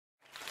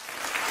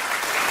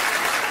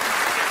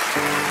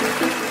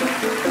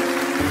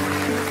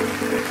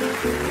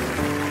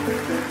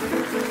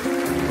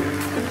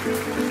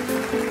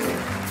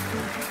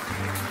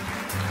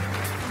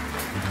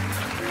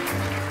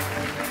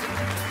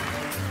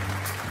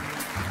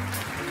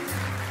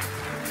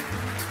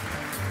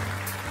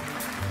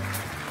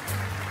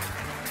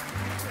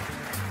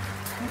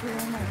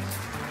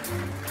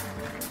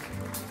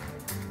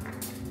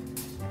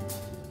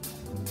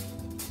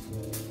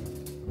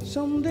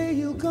Someday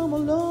he'll come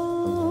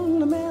along,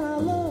 the man I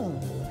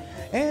love,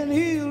 and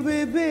he'll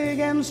be big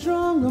and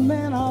strong, the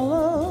man I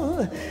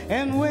love.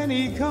 And when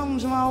he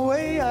comes my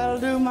way, I'll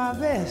do my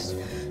best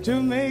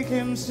to make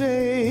him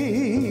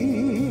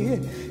stay.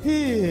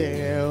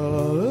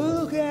 He'll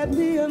look at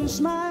me and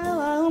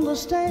smile, I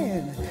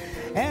understand.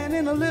 And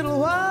in a little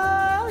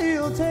while,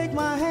 he'll take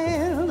my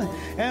hand.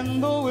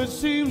 And though it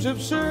seems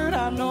absurd,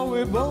 I know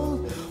we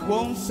both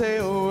won't say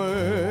a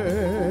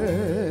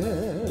word.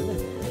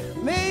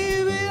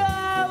 Maybe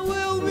I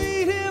will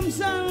meet him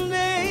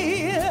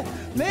Sunday,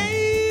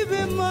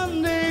 maybe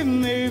Monday,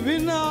 maybe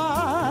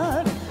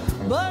not.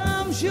 But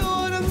I'm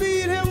sure to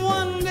meet him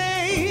one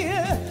day.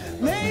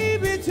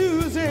 Maybe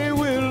Tuesday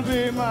will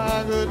be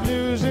my good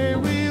news.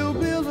 We'll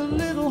build a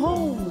little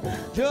home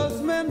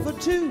just meant for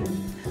two,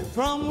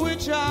 from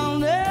which I'll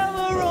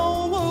never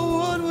roam a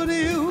wood with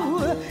you.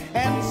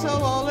 And so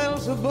all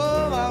else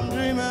above, I'm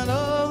dreaming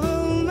of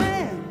a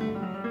man.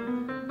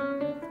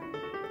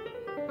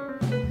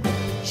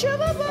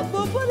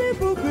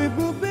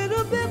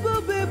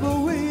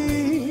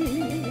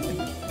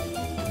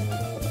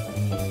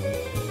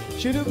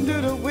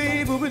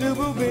 Shoot-up-do-the-wee,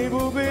 boo-bee-doo-boo-bee,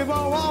 boo-bee,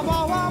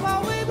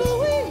 wah-wah-wah-wah-wah-wee,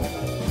 boo-wee.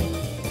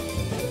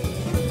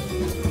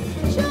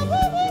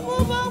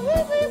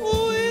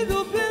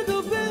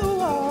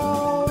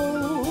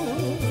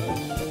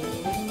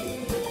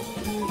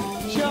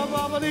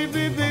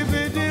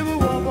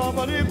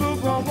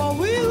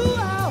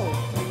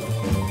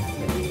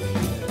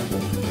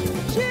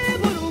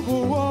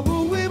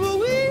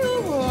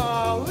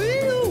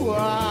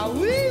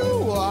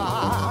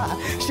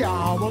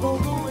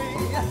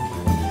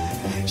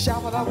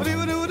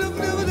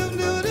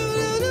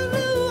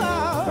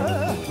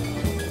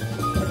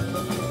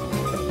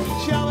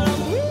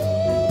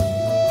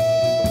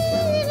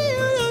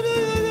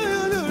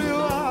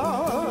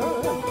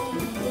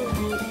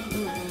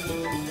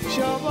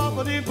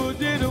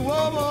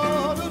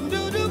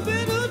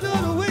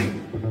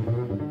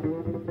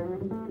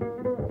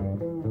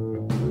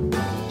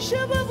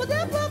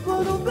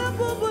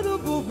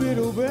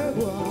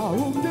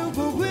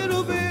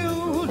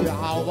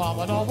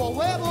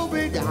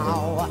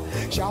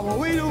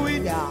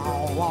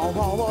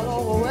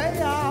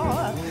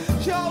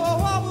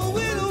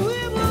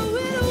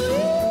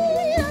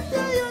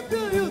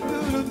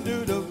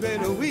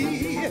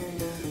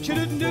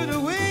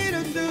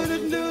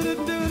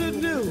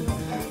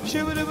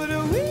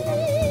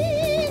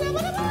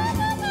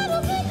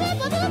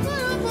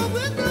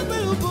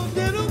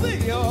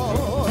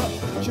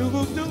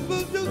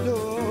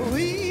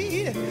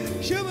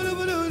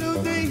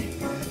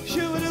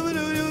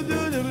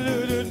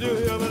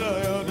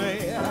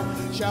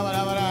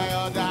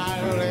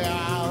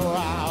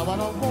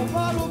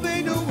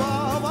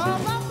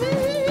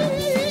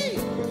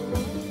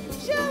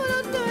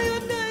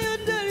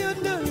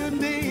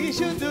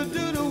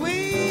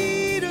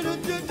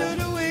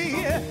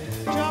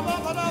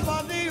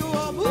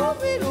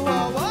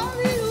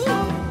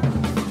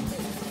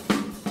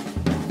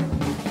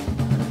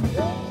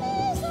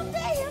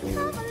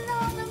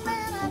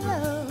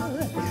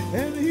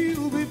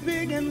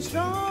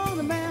 Strong,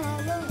 the man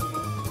I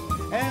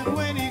love. And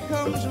when he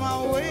comes my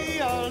way,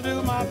 I'll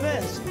do my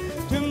best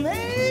to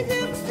make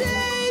him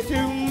stay,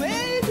 to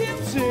make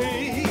him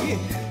stay.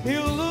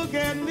 He'll look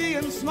at me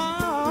and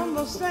smile,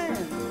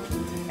 understand.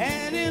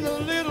 And in a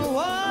little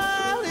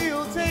while,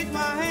 he'll take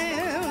my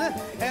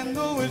hand. And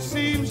though it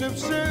seems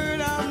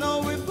absurd, I know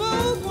we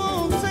both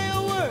won't say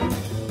a word,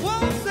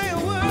 won't say a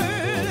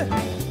word.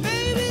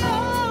 Maybe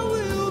I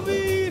will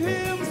meet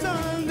him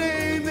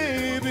Sunday,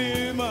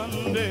 maybe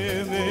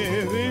Monday,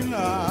 maybe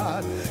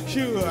not.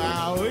 Sure,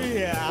 I will,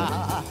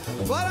 yeah.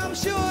 But I'm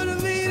sure to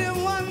meet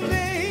him one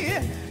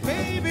day.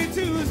 Maybe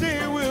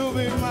Tuesday will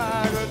be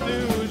my good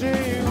news.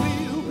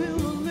 We'll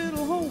build a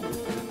little home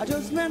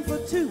just meant for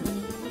two,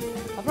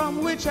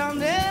 from which I'll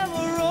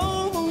never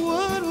roam a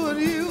wood with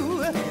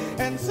you.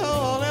 And so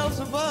all else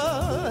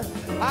above,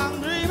 I'm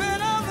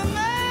dreaming of the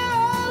man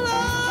I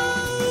love.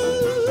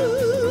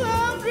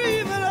 I'm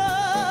dreaming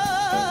of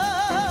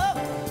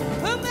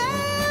the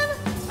man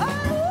I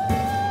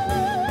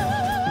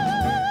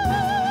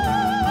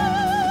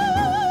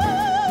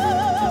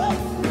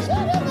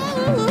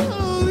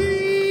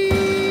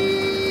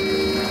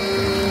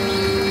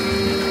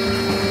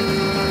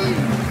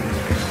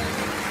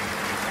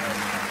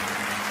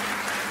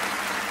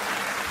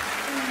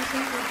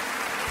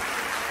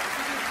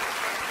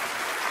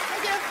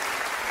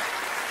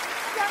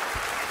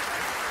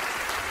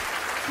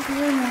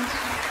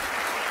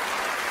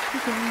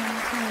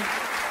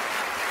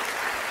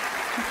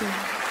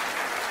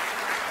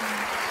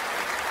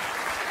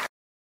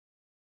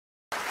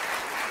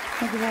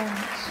Thank you very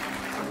much.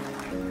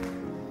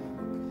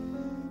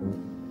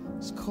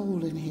 It's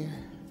cold in here.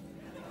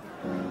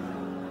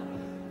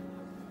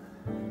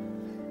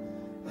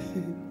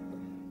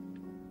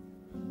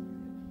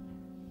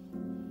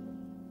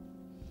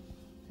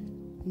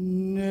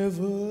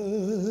 Never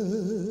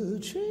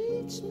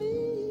treats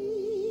me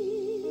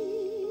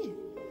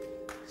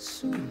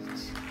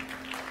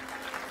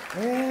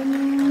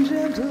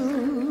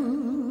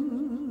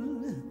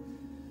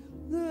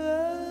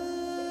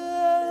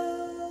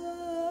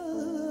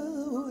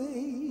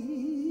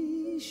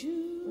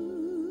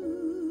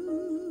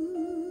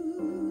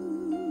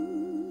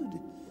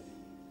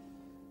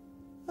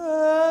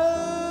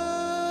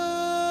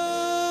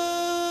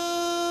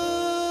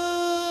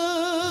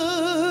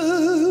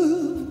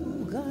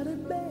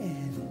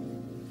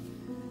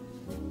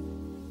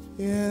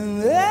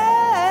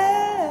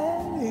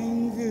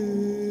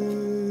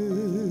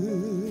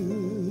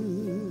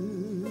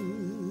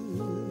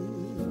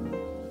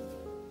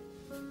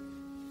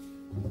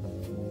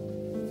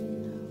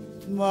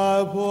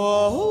my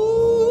poor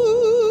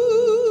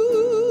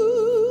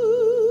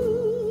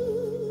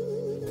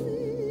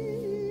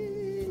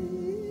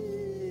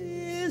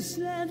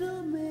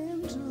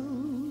sentimental,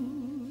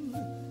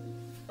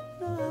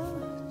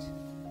 not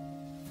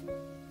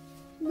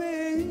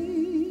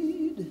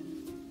made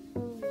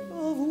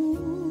of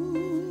wood.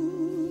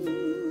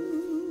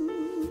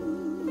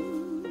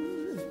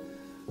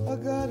 I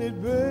got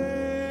it bad.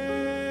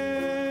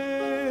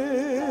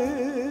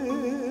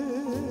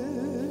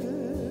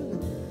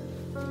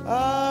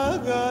 I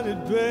got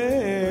it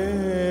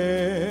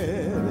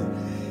bad,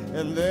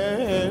 and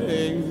that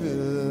ain't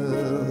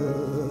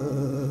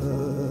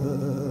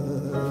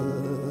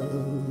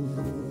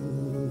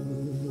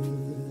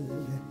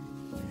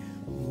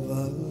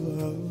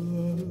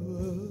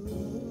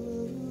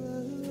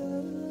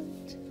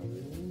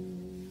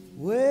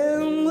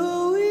when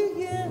the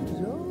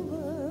weekend's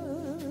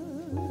over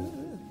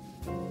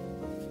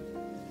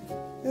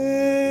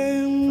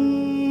and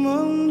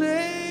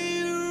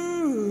Monday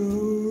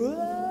rolls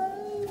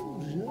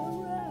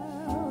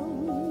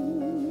around,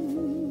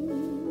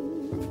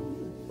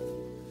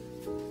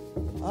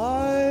 I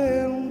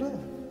am the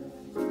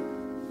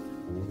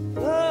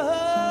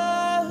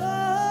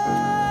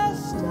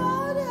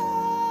starter,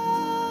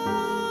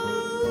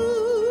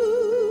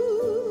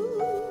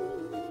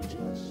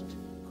 just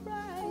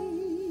crying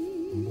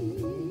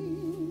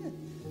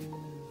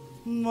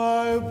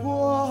my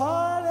poor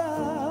heart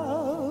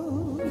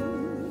out,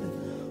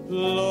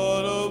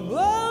 Lord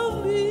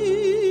above me.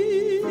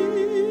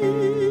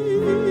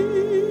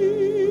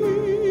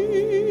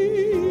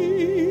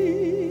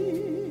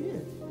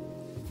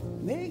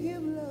 Make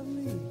him love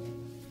me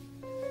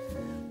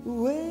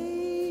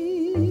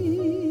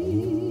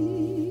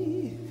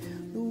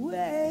the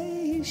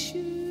way he should.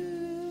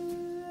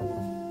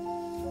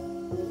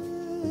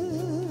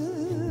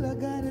 I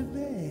got it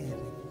bad.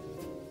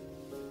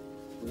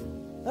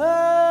 I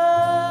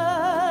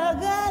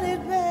got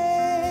it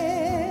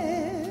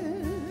bad,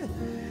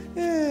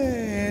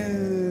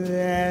 and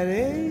that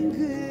ain't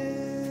good.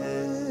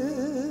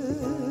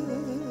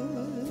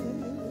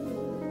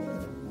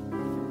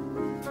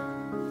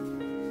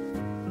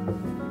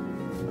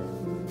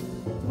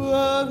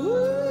 But when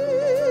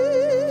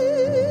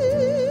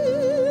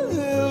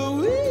the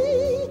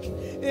week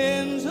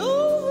ends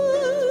over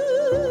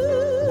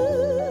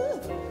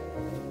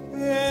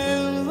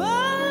and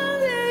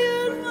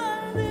Monday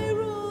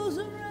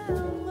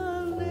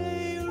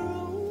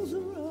rolls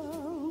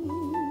around,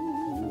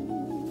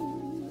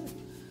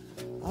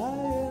 I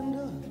end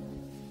up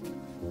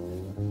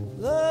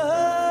the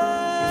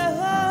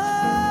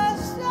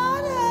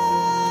starter,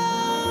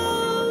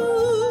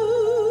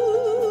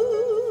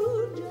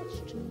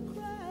 just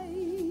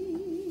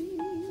crying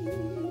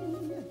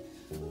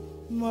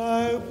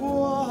my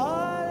poor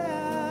heart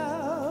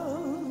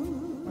out,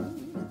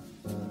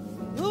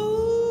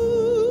 Lord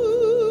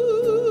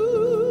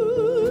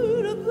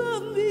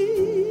above me.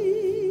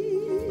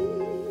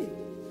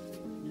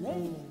 Let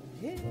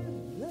him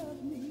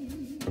love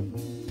me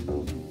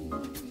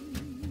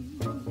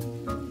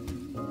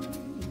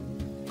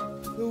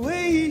the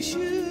way he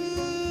should.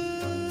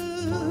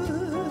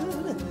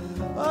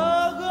 I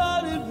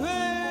got it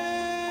bad,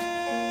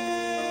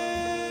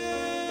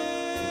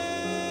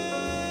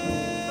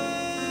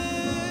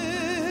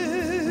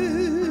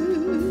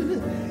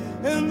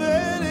 and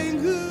that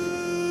ain't good.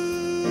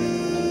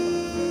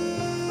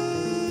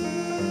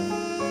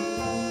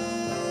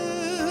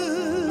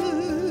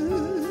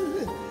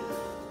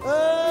 I've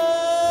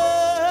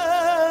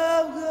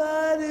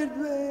got it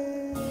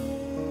bad.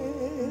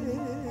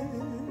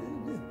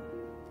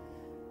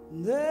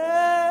 That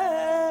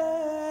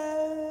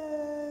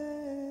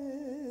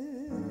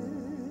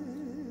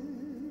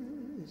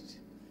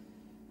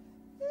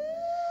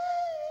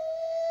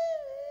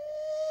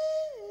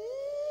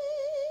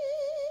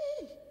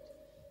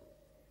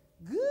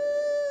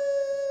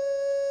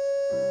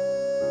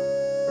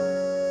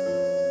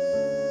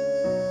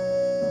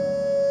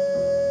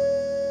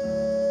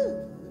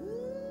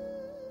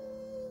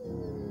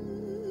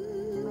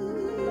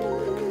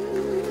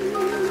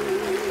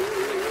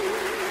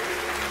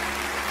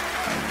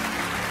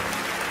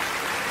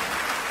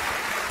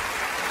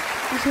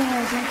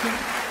Thank you.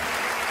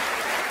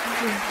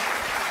 Thank you.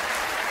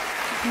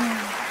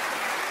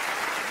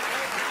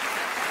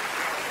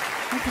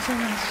 Thank you so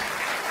much.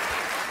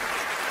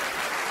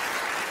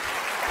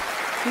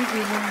 Thank you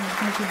very much.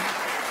 Thank you.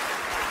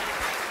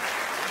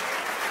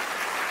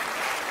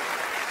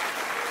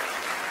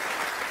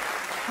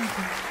 Thank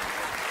you.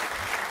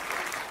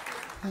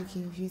 Thank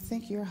you. If you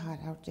think you're hot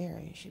out there,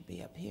 you should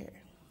be up here.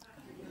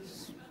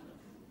 It's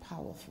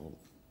powerful,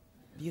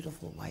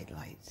 beautiful white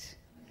lights.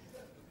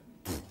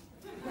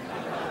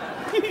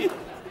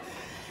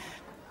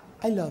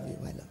 I love you,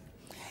 I love you.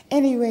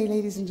 Anyway,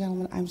 ladies and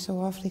gentlemen, I'm so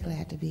awfully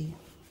glad to be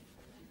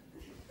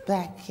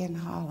back in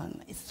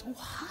Holland. It's so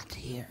hot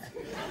here.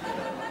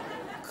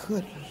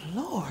 Good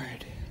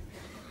Lord.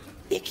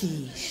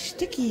 Icky,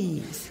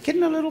 sticky. It's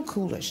getting a little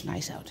coolish.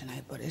 Nice out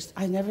tonight, but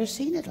I've never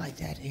seen it like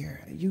that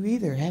here. You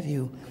either, have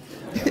you?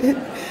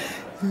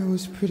 It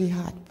was pretty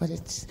hot, but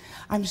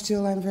I'm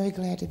very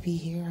glad to be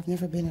here. I've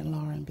never been in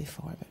Laren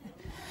before,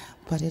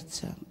 but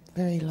it's a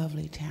very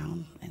lovely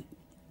town,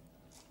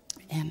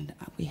 and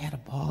we had a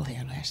ball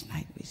there last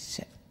night. We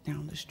sat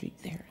down the street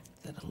there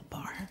at the little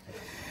bar.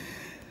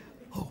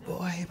 Oh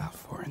boy, about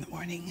 4 in the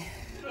morning.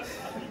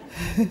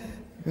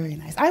 Very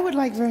nice. I would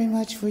like very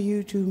much for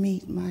you to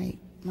meet my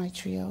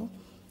trio.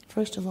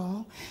 First of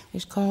all,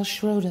 it's called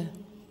Schroeder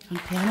on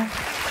piano.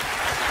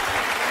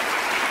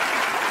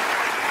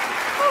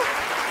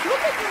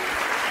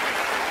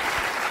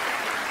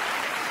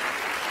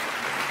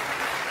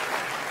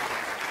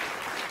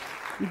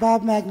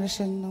 Bob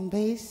Magnuson on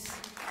bass.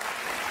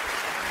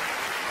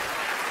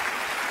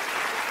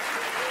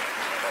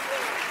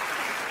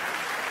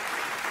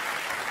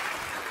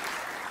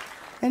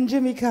 And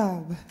Jimmy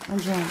Cobb on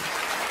drums.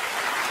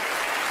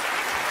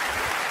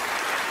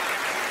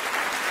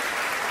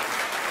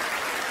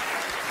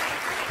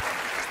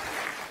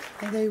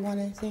 And they want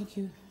to thank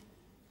you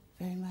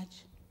very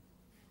much.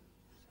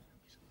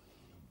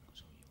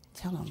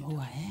 Tell them who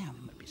I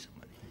am.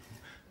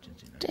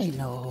 They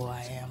know who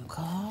I am,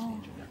 Carl.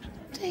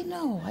 They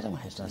know. I don't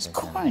have to. It's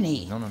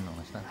corny. No,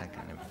 it's not that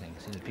kind of thing.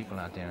 See, the people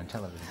out there on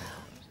television.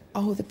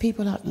 Oh, the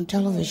people out in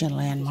television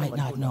land might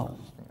not know.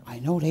 I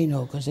know they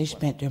know because they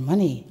spent their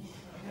money.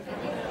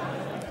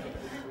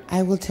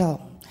 I will tell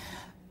them.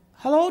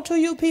 Hello to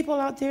you people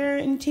out there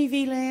in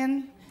TV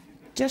land.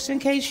 Just in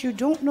case you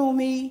don't know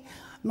me,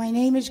 my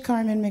name is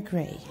Carmen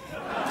McRae.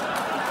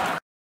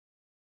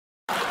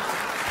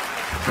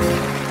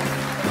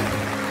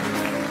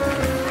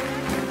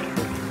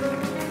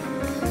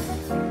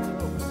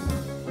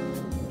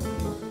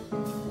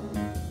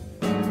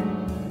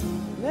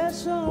 Let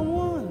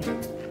someone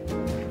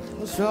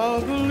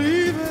start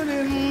believing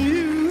in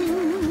you.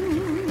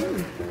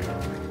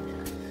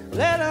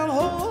 Let him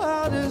hold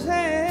out his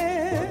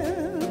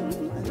hand.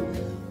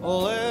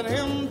 Let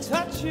him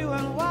touch you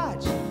and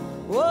watch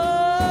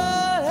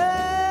what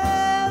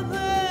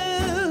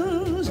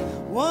happens.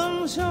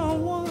 One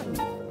someone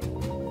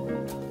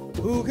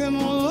who can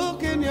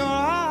look in your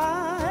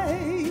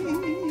eyes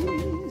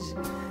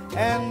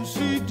and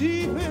see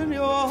deep in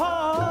your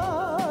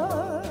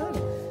heart.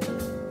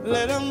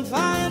 Let him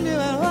find you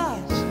and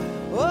watch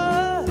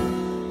what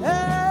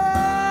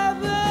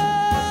happens.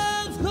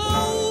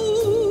 Cold.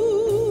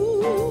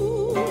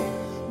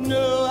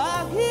 No,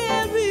 I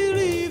can't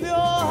believe your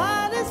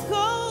heart is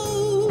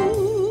cold.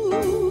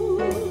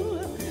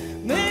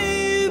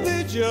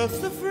 Maybe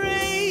just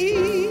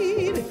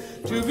afraid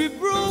to be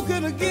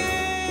broken again.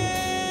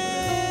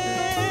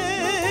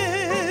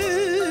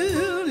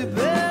 You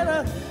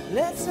better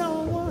let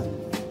someone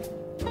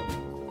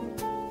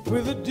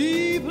with a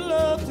deep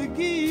love to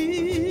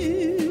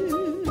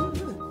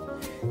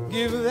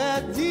give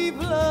that deep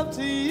love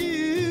to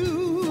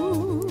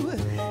you,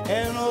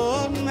 and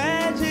what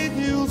magic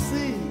you'll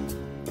see.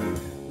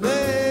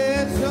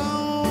 Let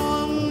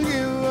someone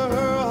give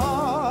her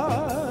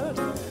heart,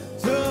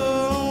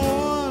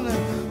 someone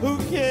who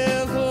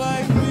cares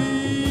like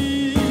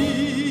me.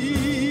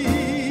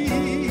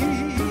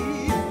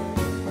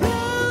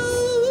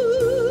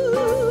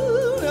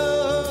 Oh, no,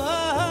 I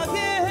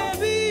can't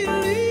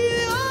believe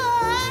your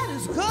heart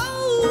is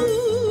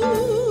cold.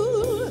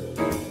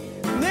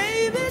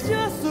 Maybe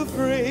just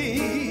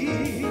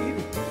afraid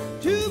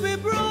to be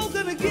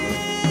broken again.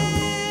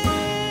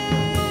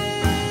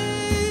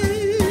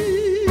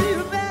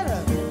 You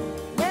better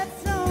let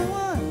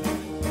someone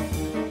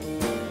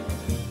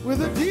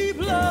with a deep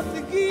love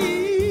to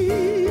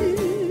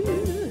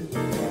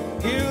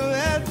give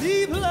that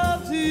deep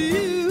love to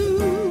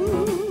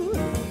you,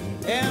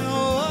 and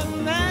what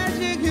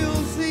magic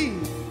you'll see.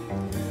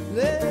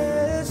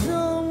 Let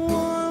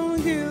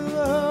someone give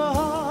her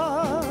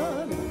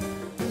heart,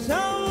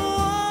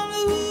 someone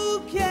who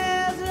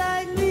cares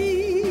like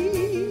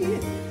me.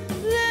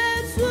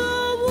 Let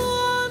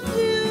someone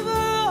give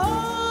her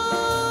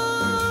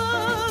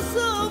heart,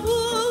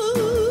 someone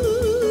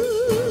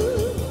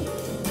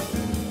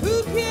who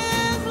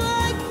cares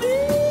like me,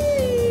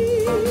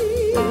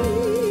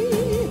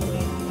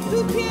 who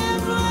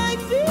cares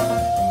like me.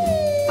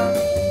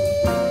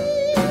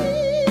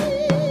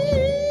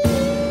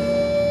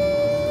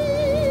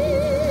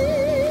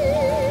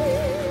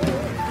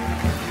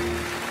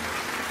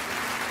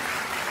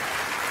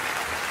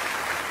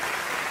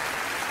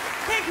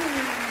 Thank you.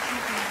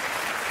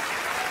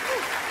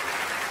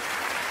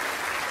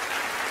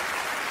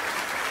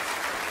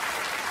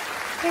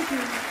 Thank you.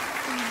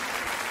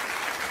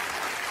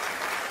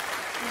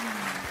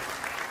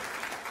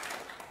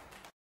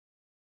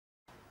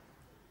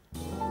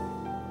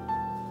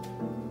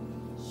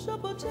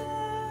 Supper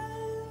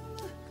time,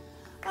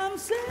 I'm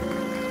sad.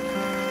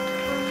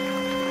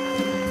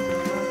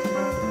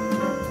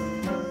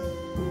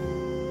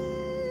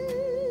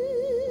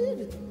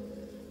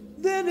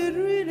 Then it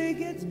really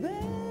gets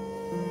bad.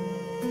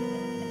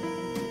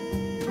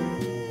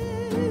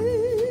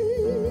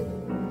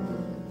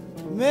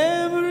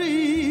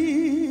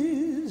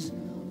 Memories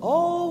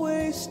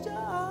always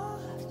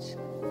start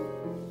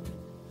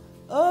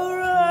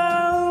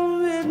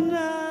around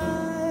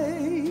midnight.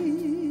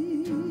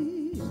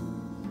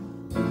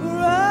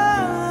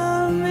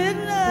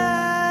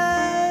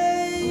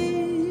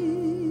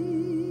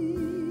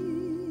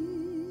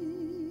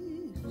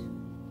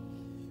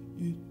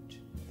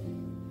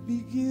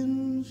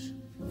 begins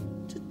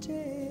to tell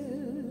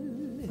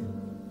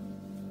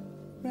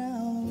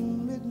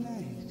round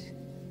midnight,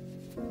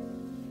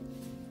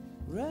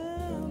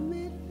 round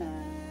midnight.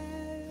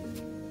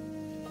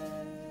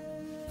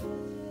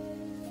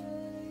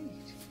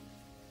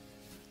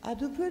 I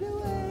do pretty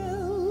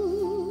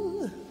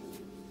well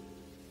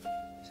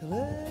till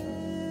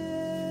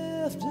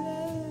after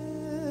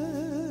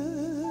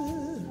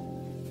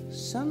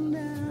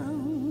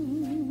sundown.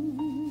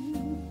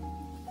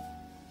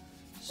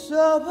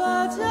 So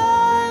by the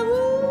time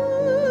we're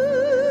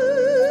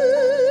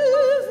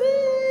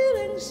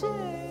feeling sad,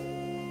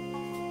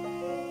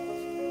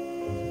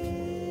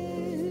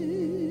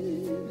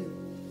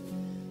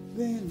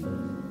 then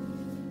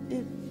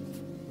it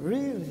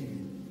really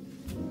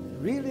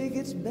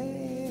gets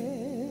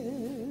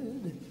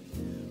bad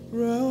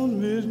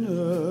round midnight.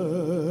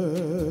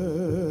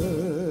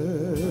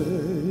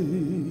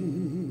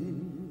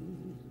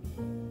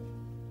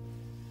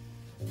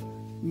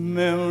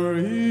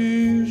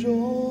 Memories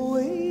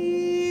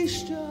always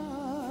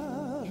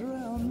start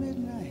round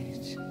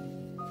midnight,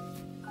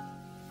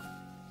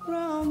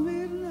 round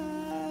midnight.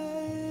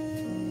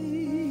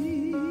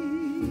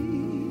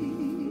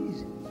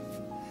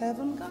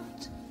 Haven't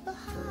got the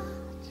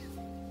heart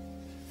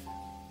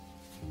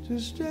to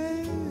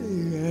stay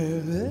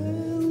at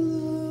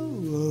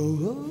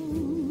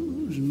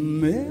those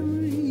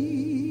memories.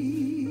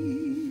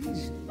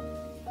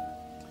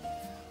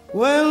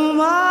 When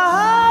my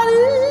heart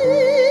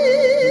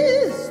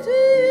is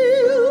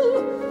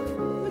still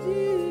with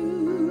you,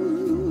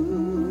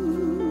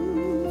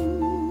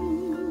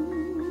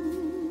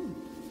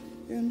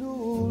 and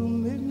old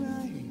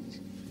midnight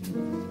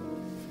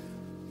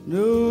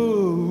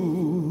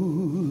knows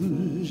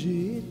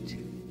it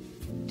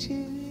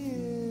too.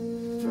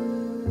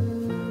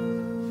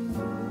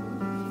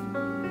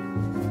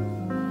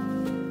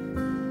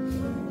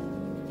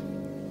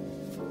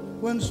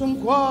 When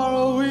some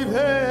quarrel we've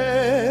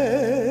had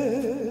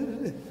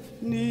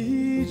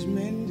needs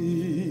mending,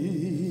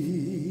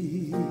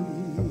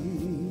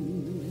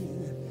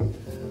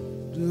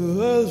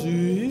 does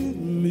it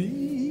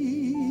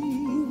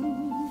mean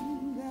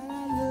that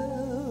our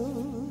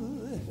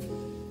love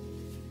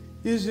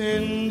is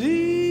ending?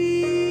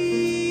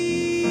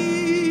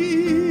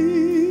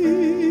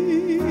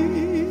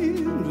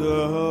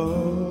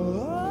 Darling,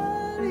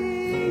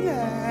 I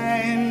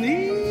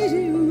need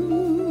you.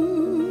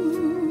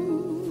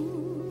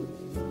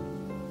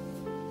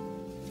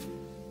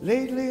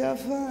 Lately I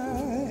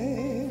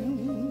find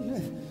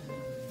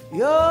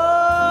you're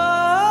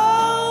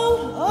out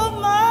of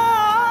my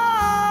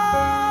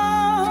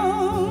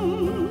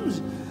arms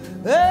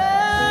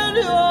and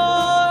you're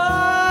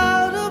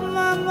out of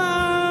my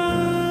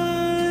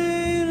mind.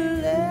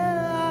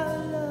 Let our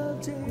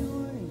love take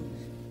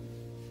wings.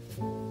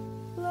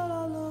 Let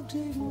our love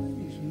take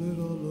wings. Let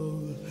our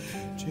love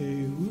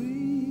take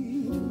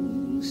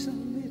wings.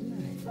 Some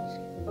midnight,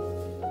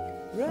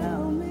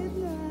 round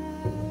midnight.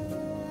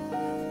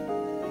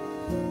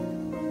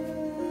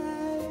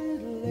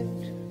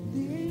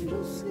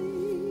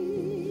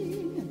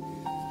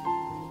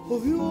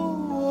 Of your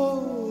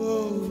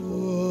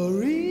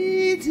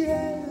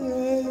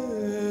returning,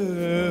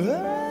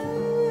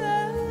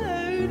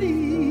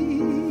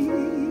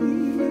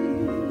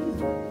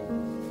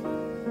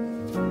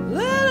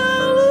 let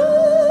our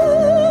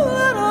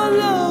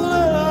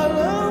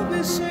love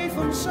be safe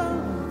and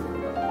sound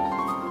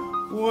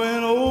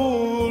when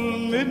old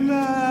midnight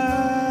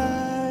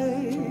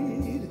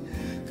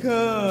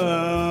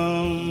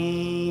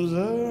comes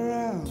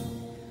around.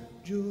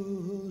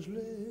 Just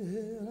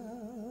let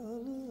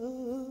our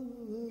love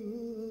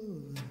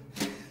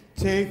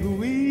take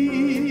wings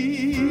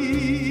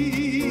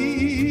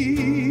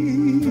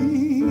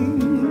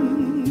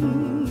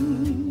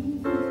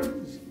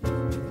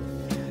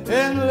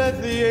and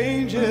let the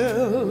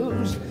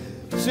angels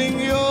sing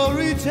your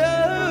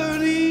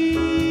returning.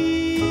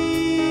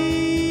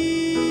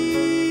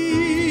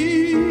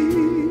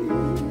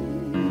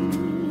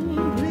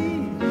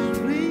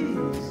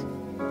 Please,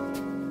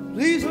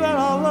 please let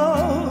our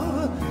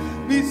love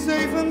be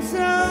safe and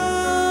sound.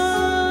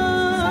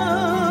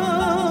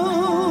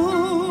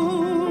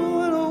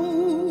 When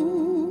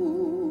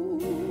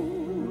old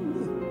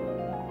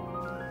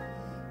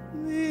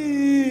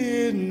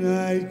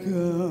midnight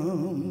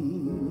comes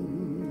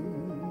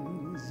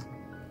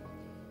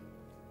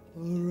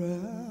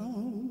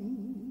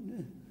around.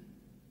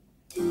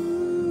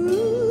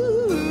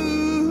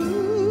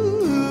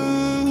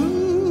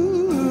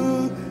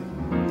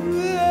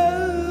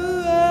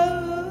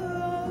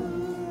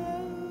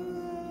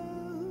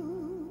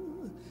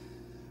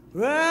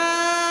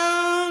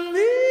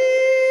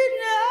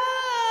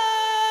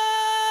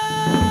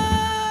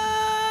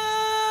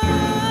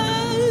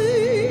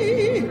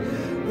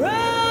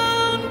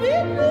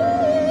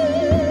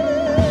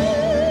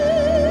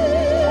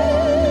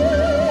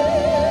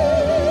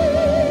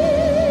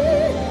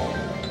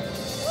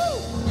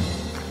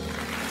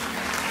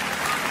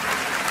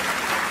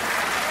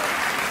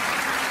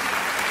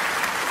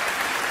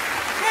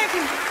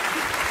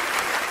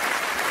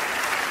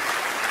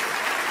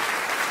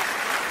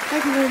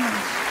 Thank you very much.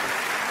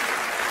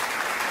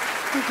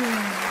 Thank you very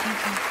much. Thank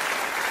you.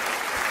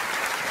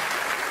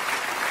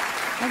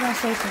 I'm going to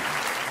say something.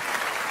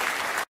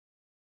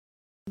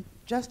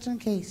 Just in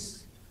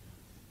case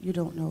you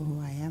don't know who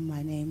I am,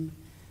 my name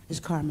is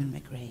Carmen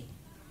McRae.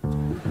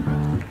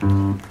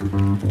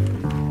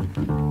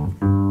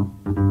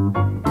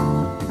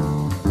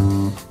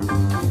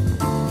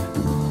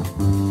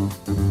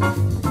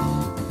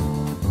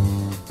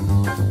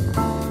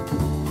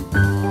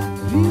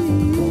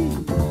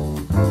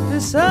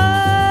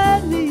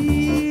 Beside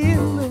me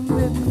in the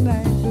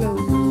midnight glow,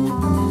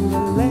 the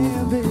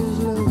lamp is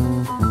low.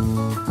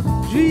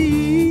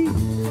 Dream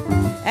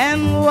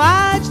and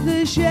watch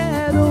the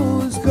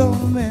shadows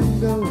come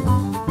and go.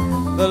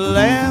 The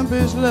lamp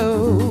is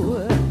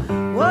low.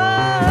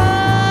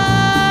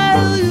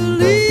 While you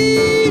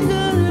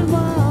linger in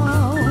my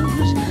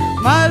arms,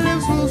 my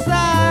lips will sigh,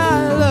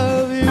 I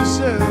love you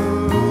so.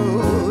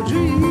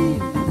 Dream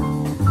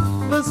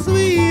the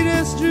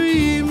sweetest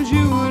dreams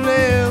you will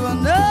ever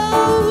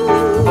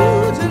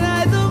know.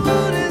 Tonight the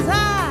moon is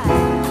high,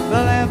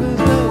 the lamp is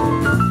low.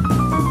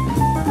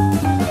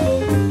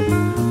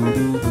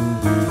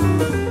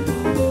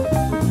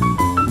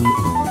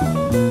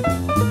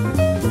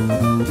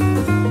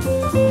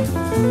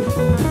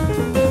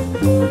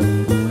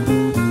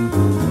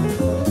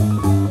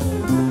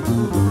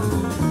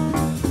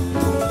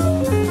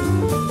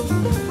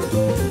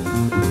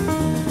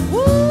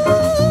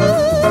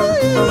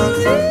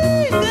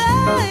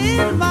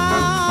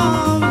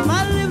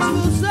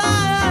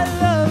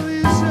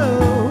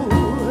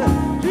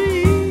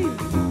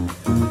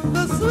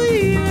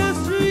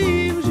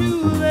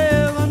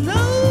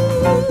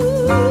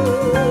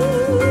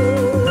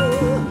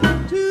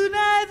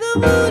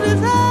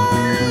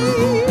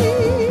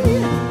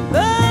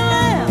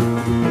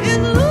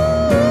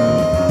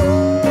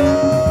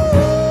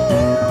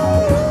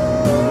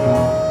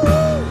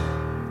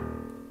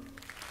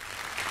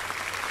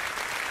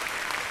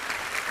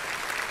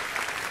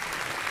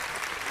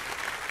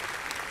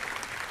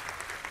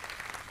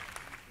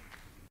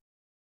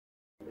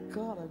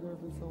 God, I've never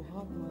been so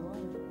hot in my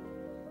life.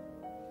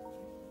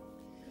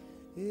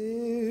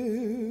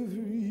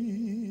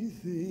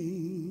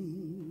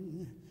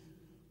 Everything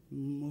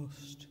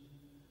must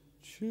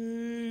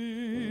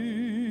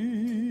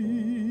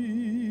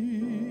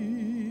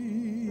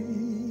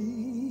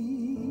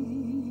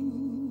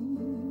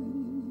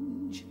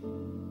change.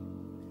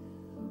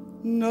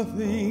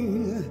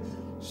 Nothing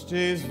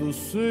stays the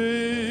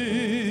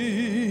same.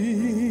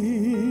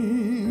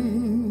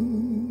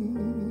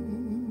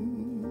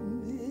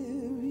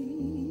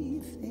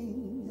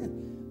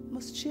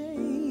 Change.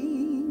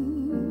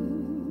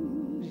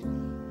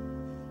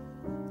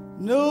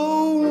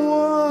 No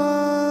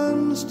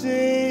one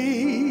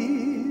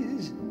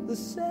stays the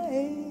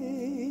same.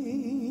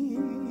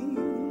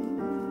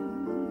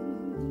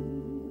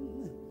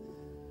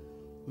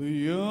 The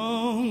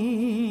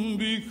young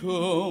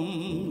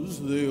becomes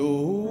the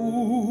old,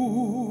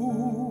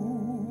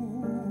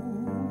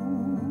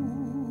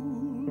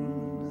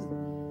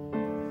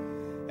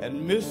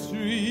 and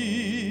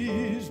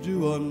mysteries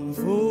do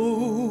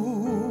unfold.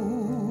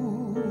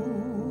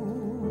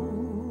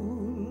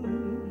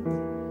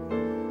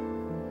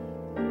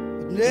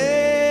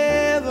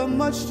 Never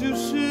much too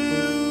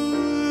soon.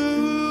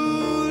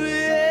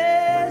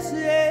 Yes,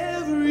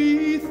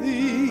 everything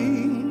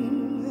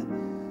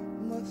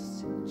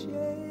must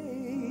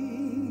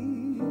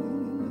change.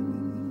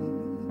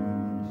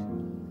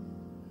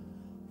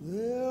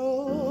 There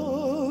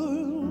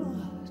are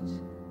not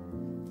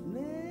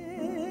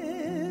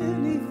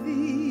many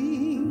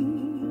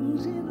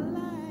things in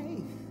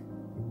life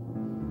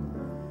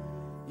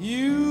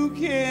you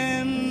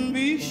can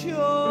be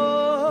sure.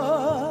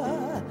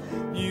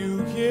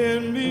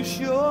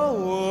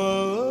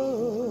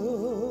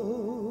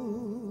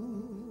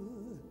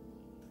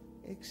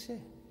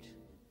 Except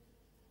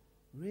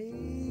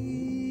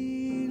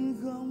rain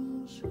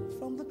comes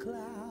from the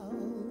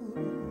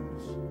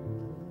clouds,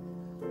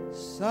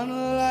 sun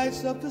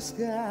lights up the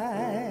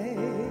sky,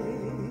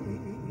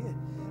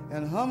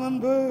 and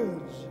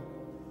hummingbirds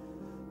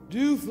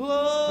do fly.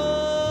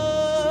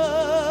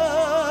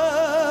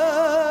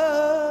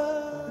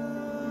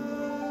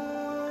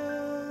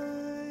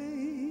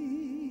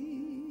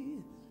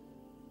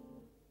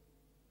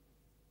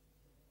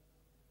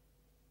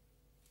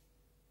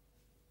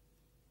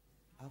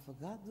 I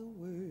forgot the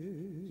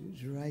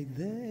words right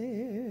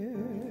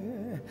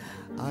there.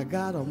 I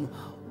got 'em.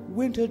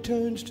 Winter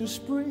turns to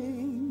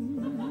spring.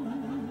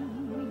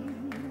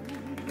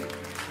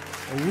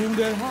 A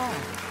wounded heart,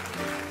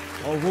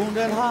 a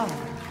wounded heart,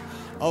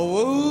 a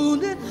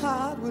wounded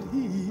heart would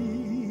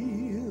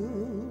heal.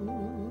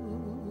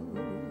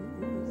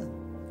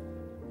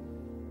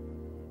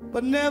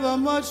 But never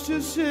much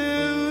too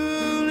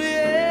soon.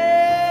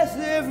 Yes,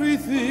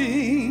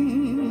 everything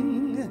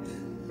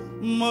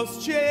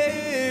must change.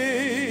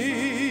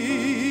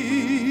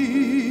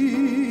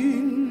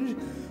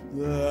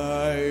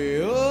 The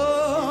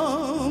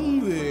young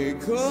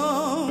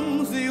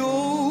becomes the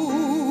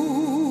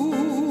old,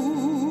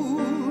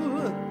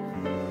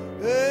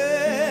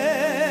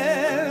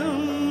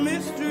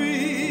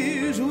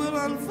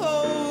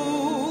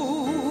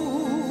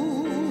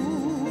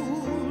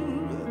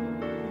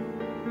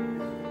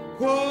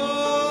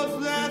 'cause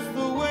that's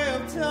the way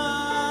of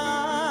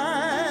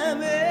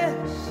time.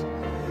 Yes,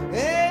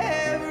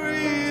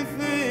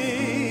 everything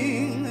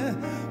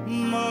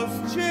must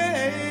change.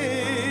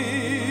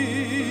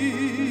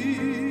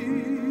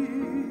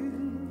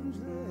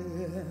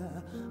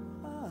 There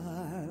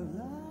are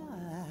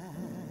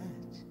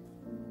not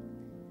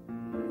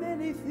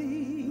many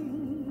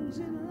things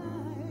in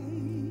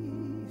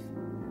life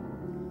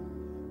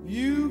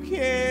you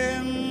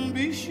can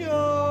be sure,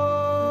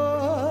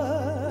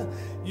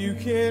 you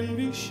can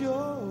be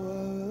sure,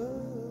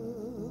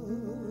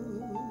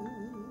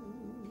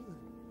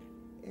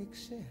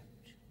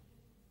 except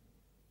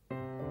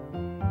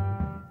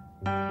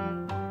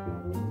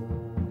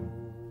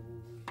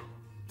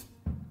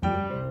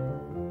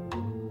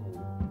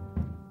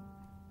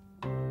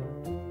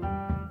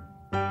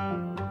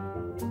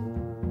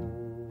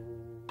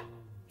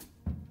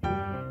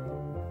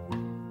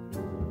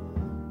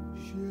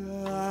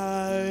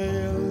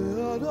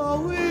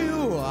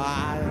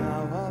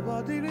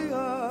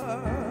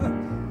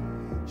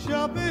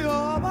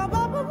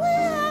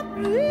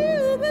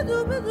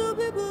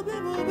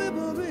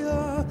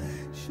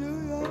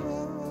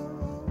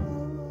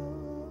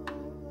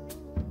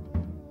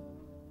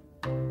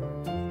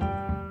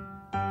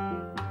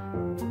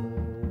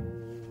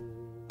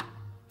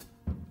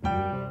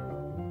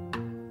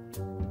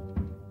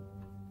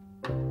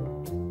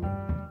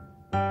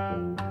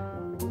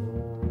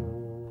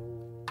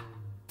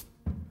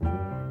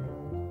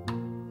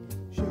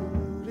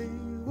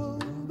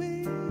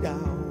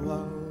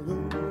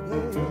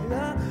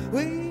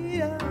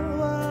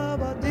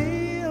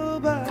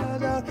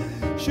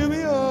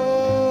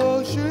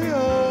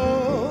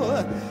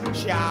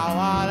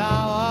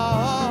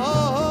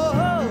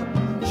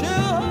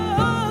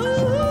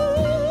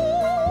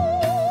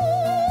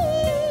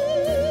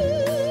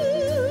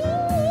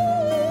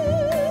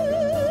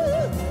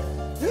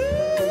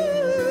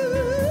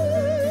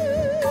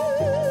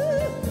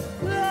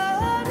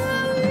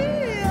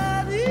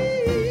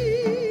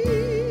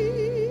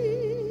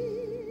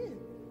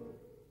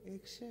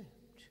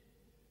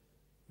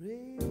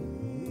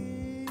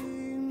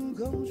rain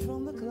comes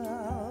from the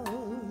clouds,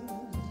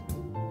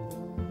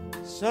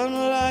 sun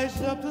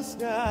lights up the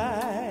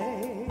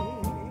sky,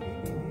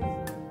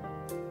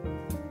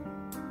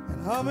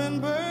 and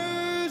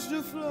hummingbirds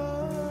do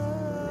fly.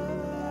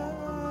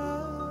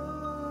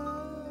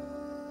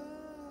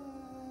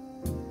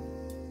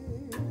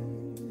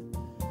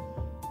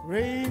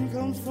 Rain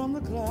comes from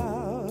the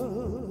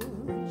clouds,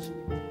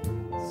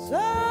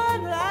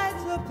 sun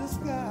lights up the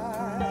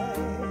sky,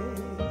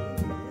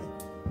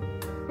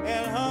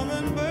 and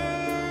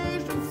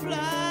hummingbirds do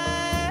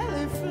fly,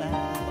 they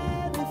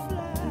fly, they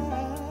fly.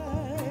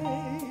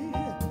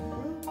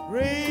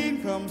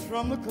 Rain comes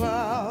from the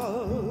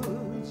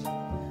clouds,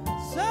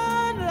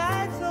 sun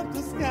lights up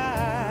the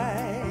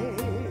sky,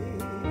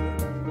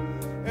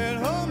 and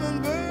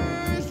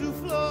hummingbirds do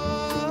fly.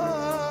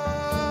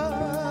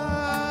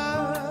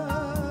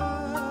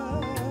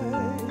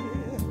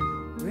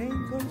 Rain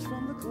comes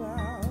from the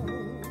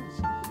clouds,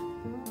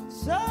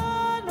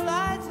 sun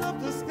lights up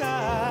the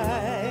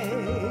sky,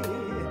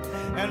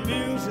 and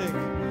music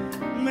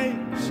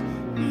makes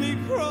me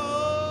cry.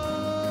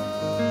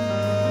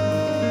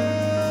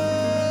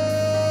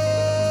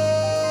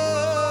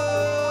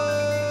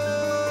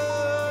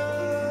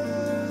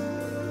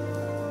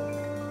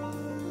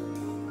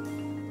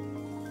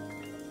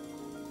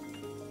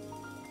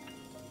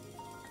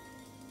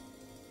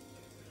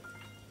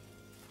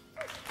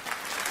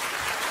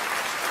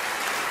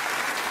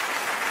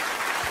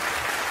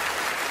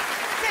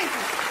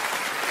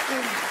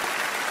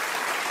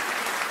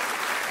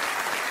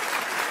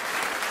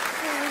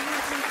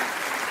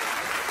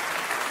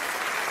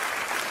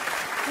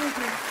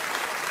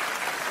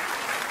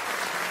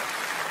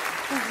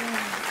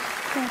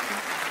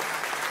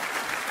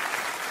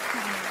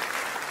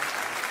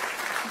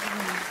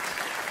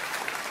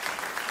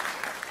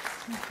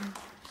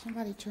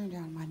 Somebody turn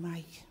down my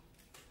mic.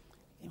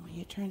 And when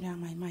you turn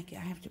down my mic, I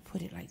have to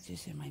put it like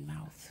this in my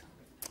mouth.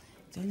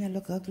 Doesn't that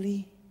look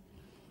ugly?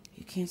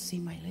 You can't see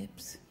my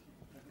lips.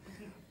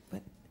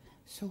 But,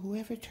 so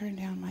whoever turned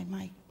down my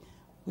mic,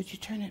 would you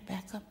turn it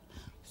back up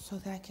so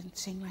that I can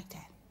sing like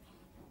that?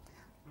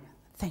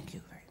 Thank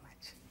you very much.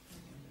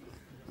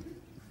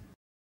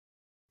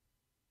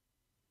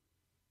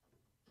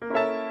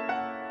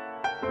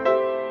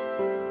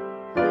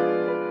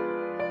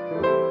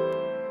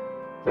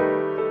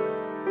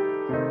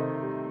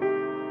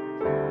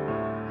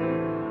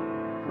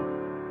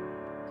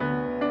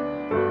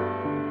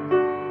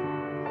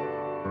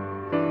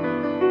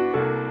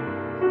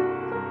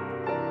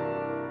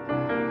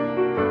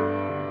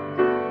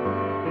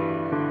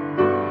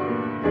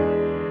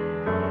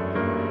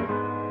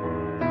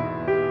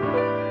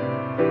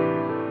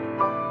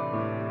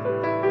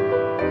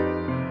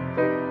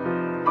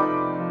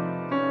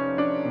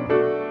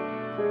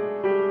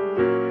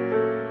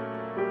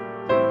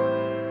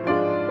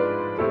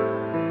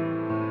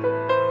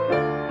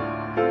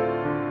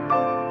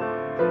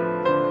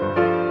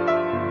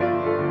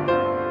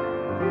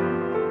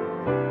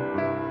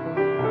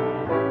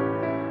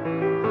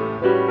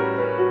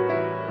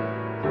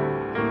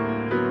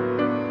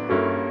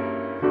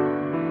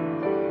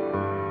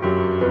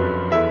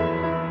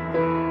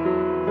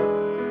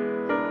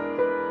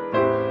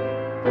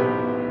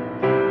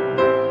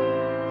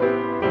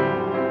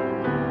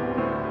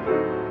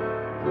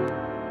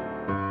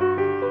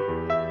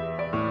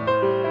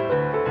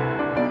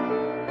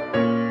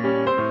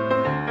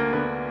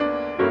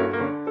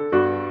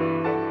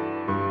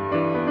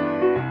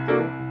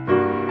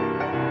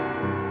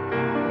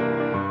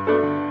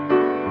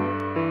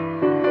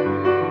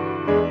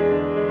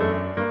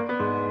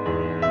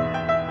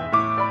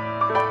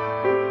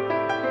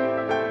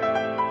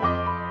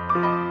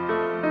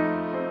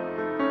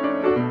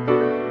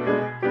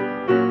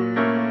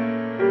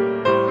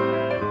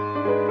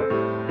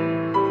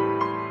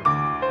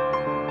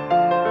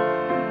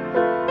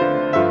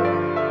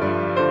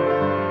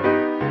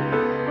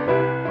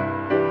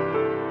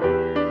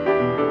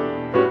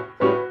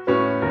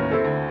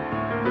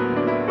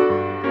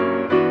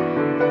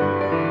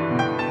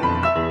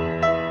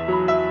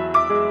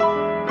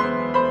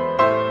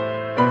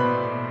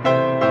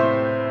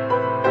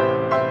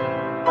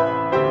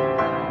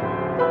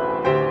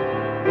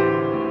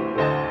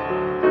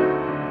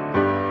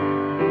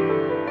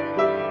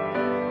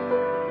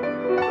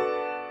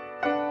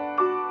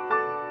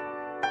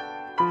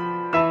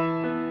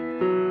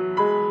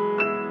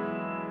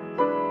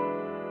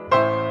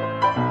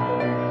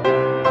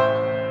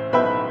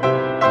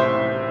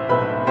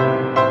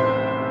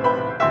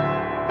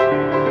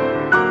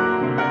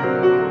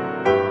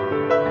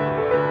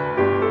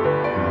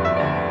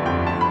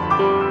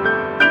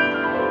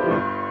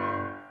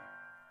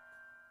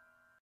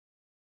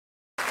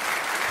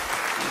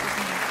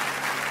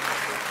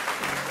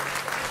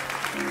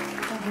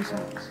 Two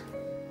songs.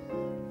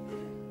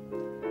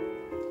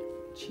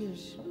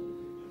 Cheers.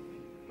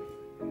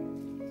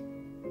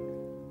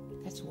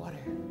 That's water.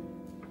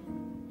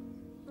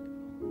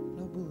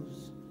 No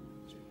booze.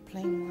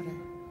 Plain water.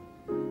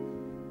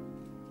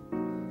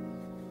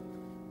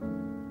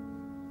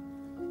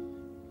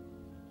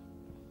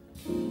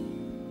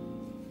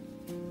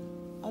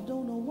 I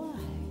don't know why,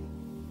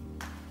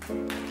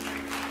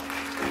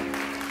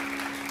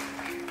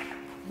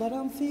 but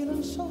I'm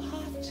feeling so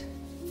hot.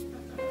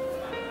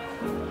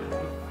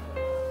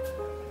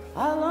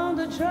 I long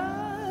to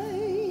try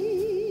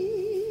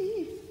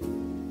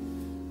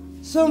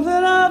something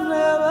I've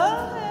never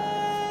had.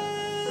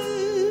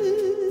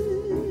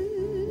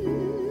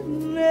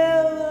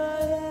 Never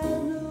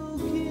had no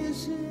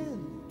kissing.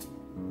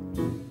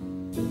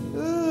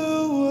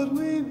 Oh, what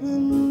we've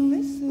been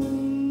missing.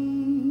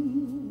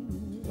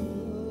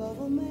 Love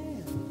a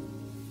man.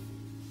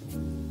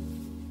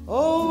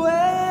 Oh,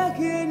 where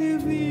can you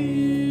be?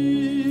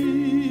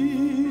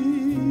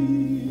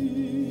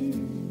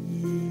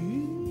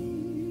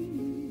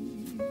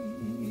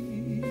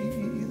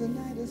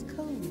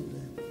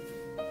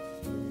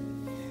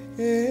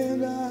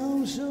 And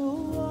I'm so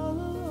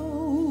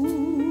alone,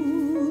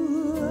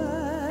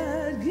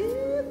 I'd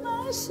give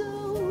my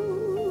soul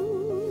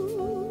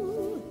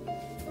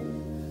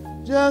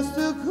just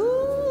to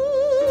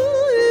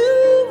cool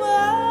you.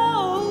 My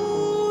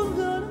own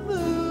gonna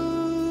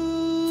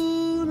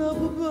moon up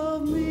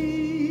above me,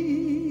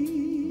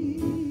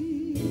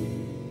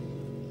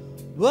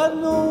 but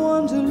no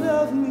one to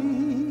love me.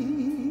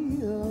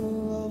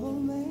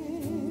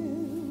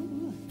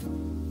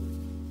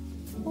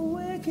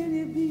 Can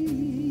you be?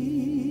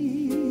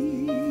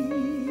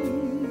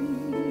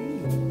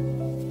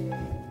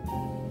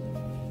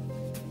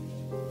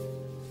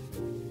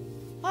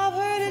 I've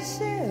heard it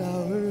said,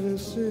 I've heard it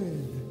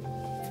said,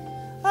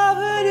 I've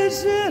heard it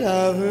said,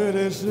 I've heard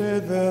it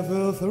said that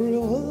the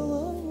thrill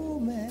of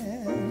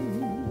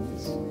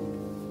romance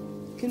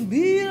can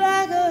be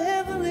like a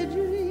heavenly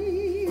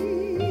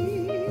dream.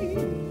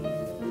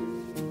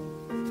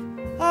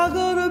 I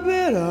go to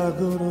bed, I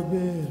go to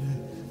bed,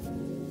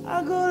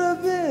 I go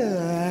to bed,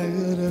 I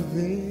go to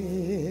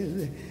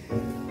bed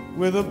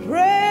with a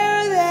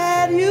prayer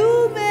that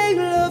you make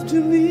love to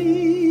me.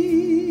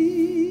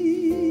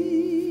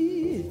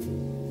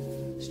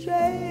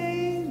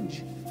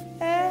 Strange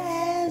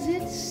as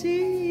it seems,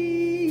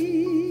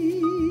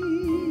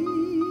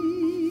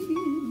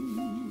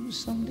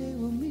 someday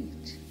we'll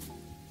meet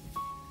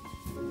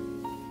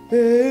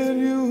and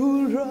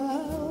you'll dry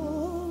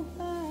all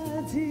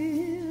my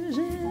tears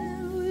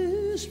and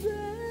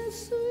whisper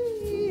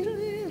sweet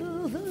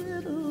little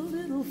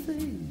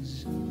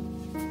things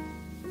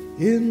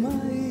in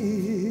my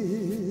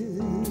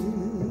ears,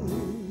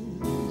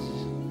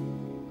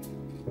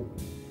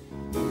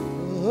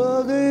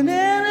 hugging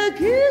and a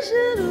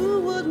kissing, oh,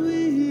 what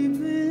we've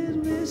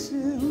been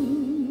missing.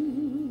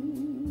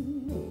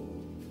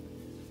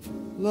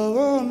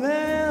 Lover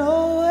man,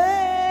 oh,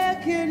 where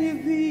can you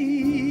be?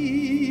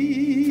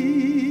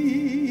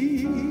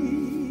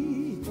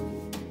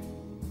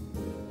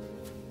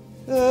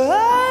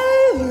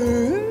 I've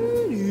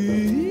heard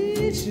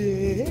you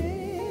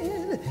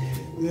said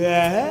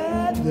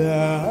that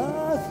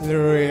the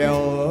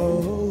thrill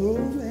of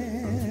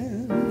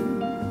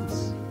romance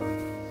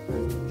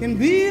can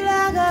be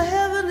like a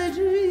heavenly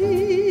dream.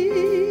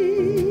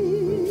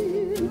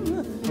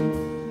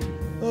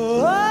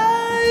 Oh,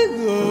 I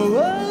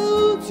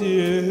go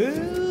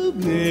to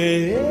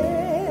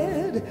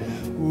bed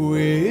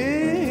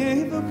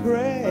with a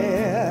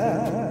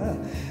prayer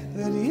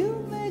that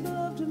you make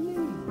love to me.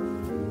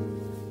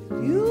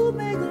 You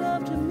make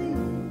love to me.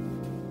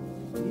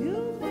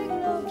 You make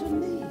love to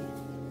me.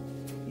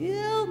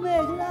 You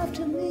make love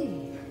to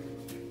me.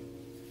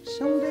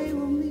 Someday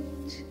we'll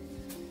meet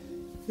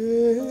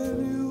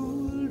and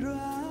you'll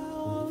dry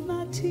all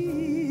my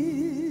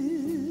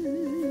tears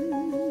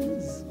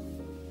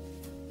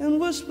and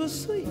whisper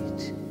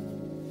sweet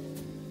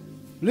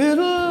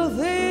little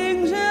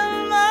things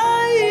in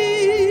my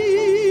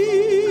ears.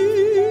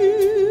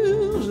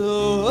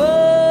 Oh,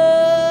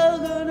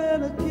 hugging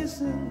and a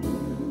kissing.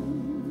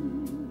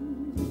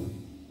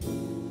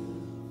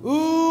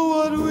 Ooh,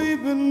 what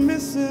we've been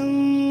missing.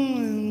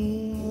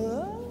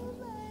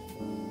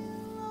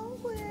 Oh,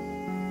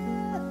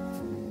 where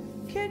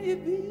can you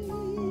be?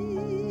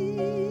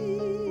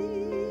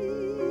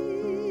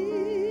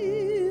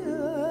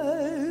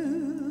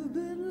 I've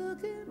been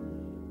looking,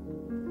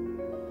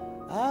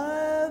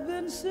 I've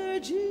been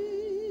searching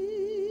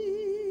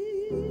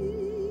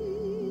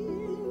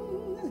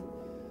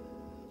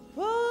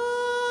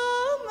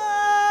for my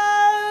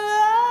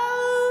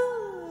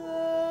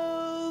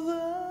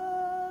lover.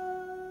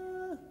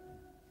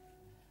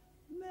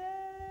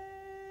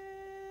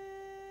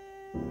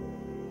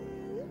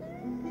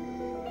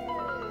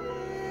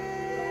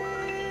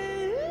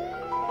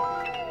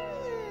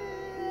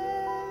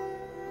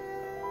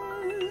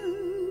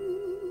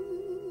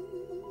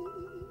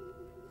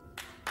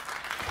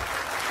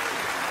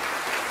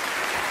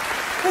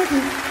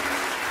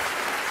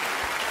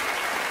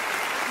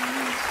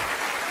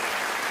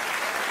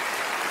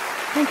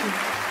 Thank you.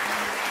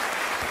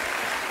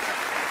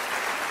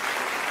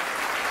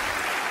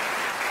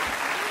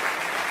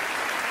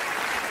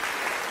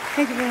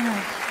 Thank you very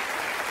much.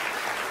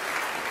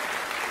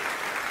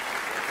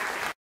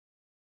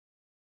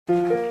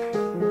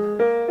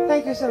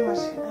 Thank you so much.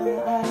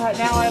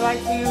 Now I'd like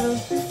for you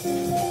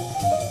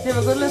to give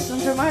a good listen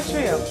to my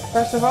trio.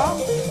 First of all,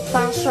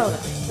 Klaus Schroeder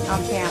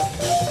on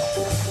piano.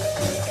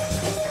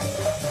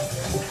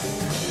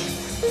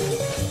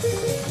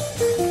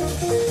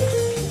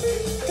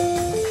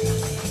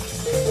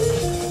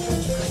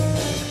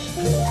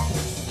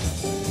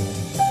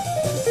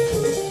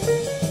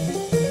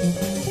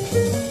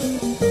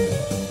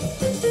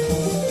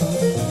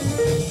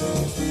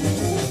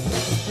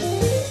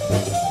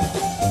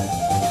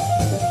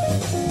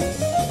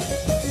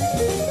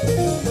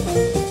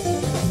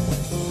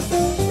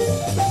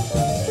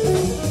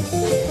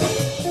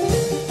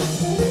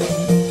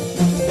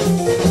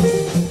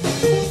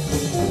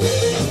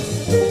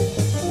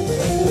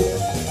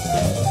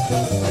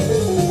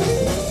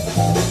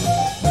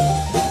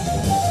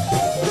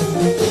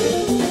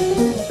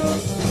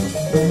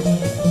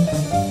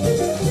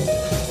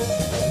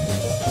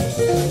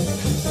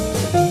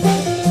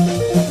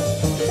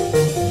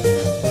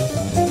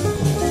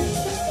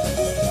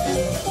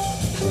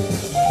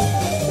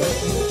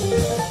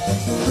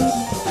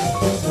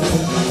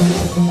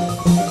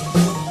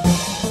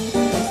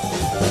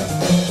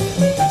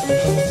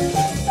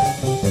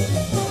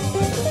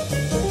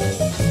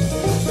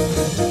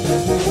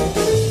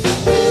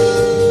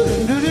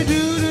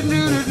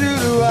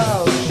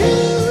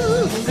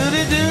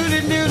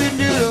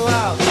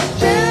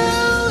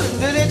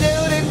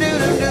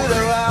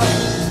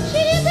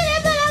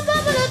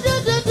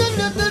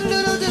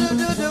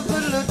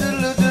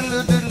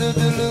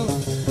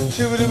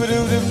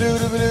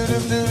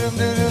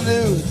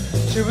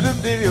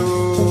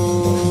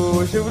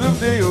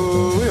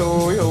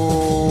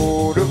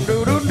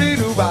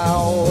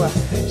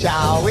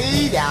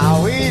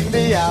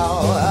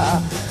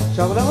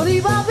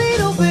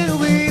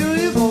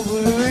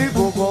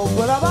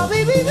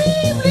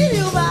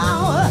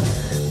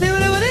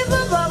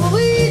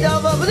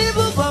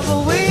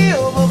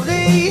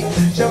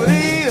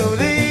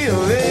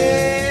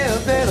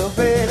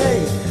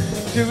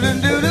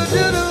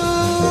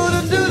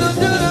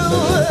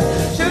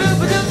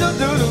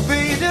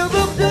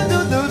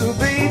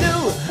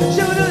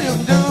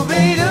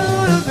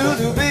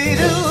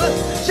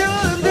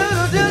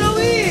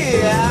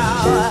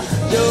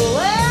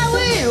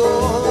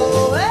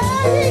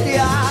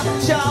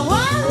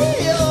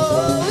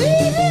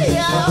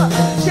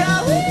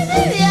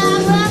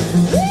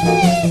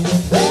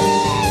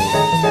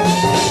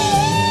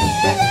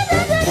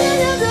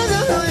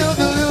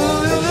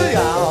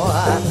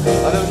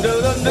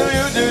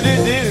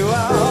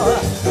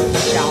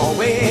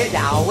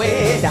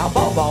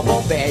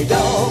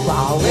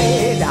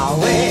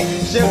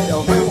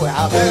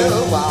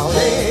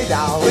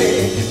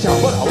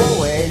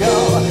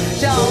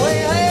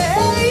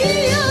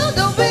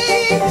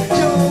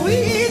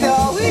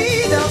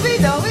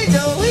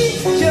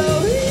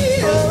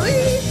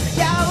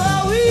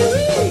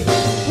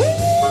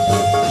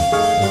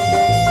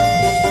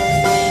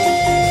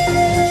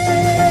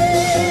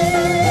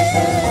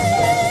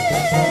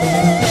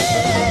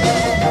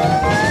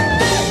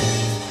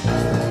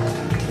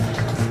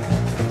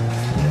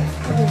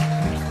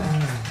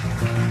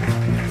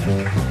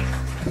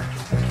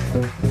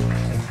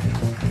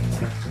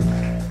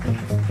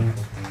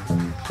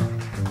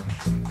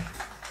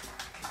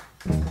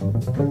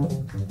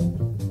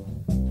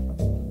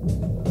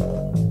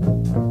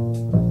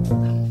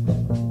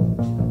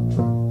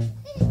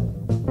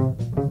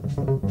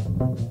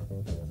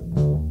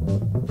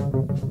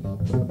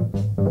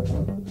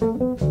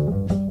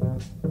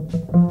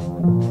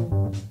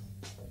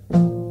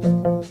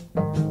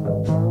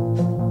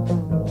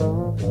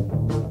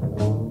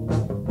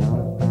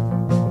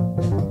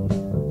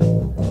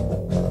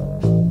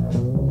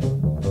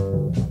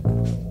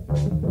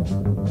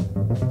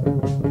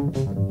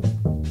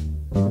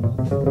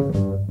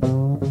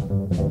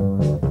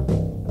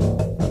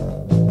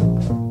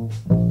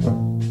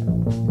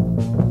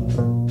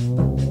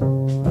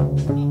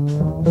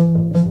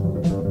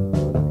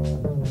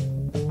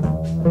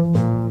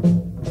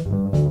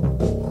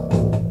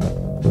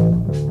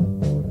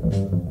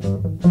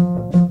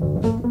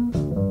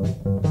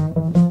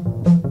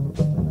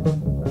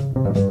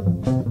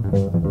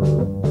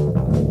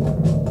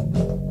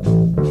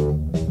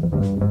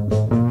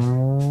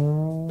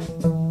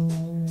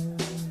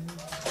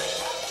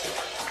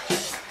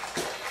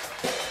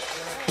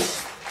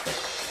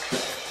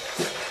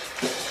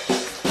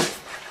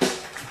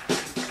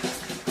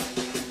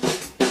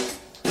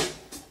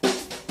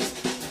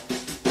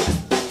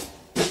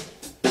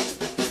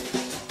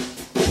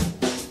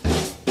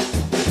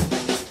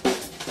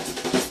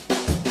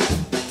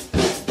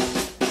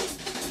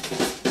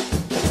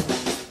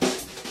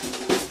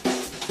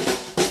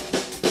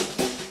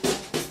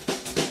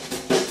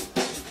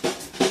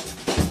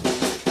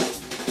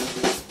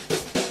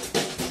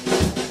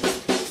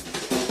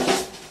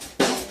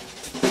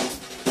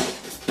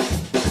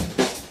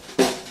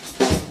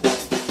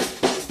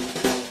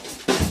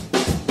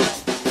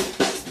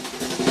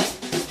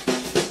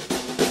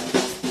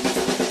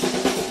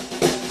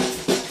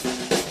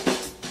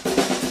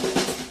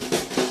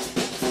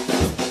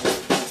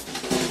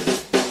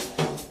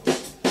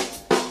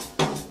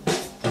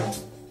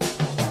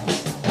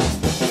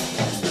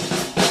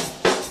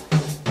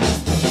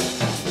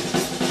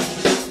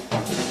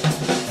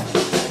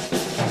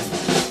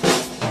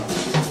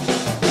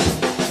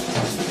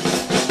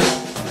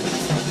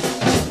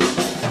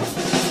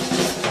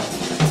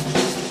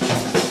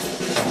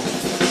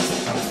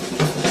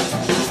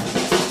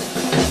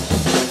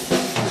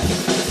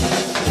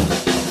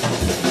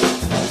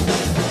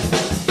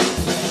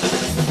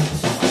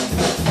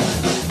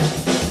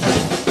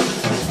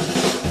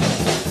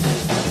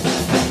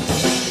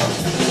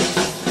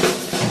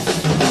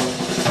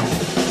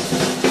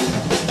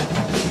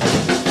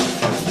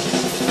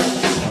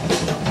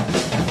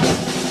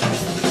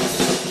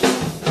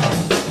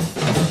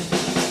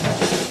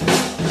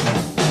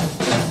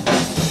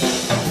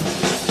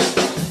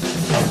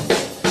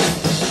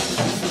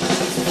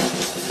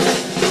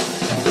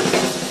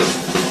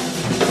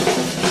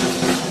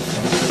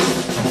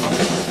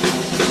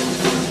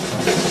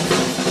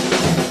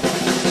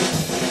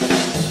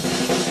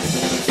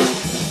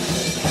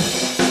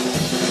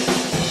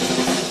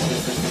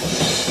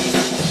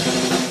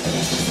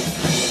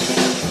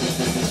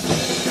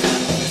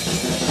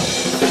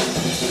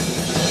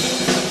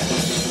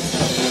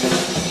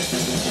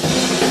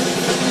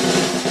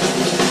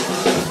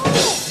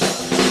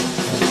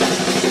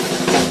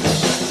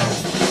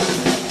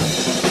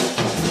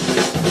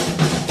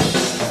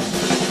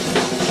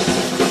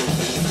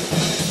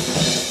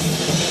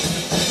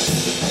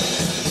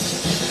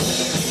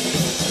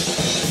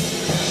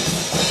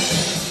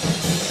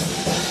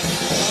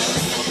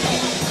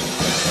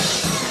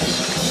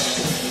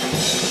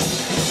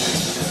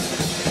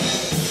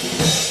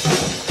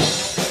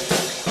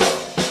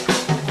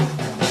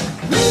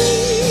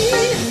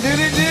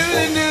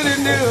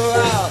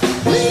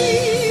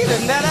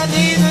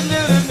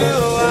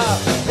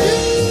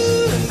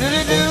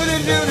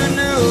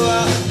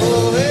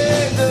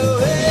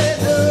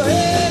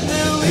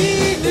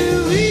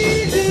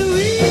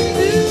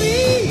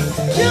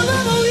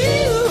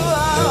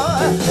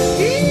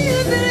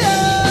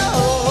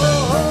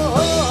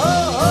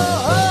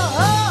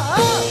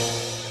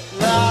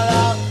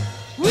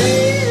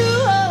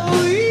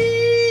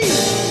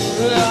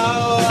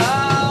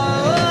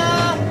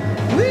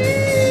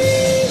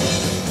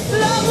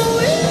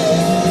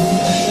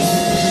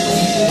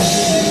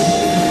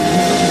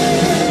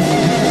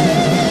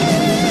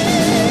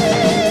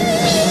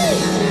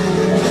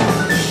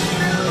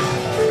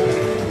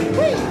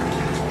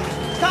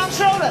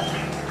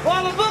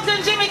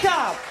 Mr. Jimmy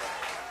Cobb.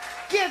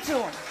 Get to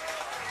him.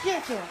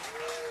 Get to him.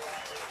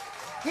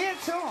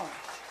 Get to him.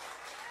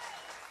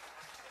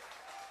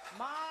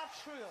 My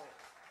trill.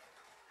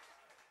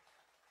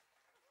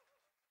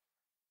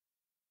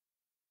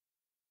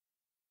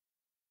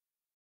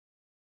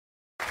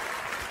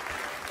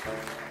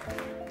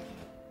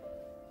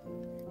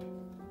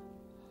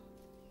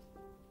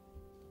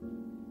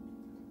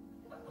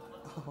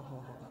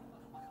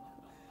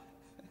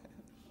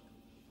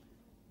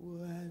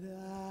 What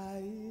are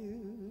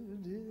you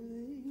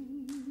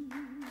doing?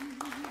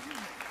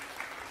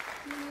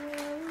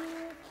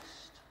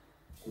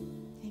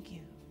 Thank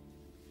you.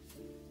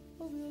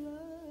 Of your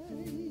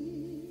life,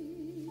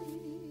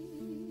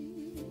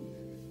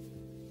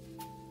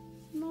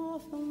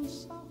 north and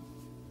south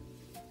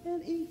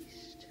and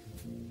east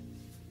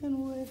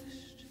and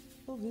west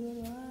of your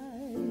life.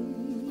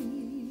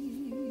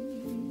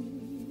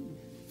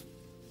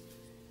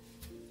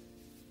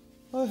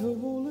 I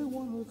have only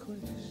one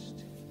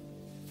request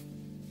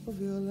of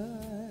your life,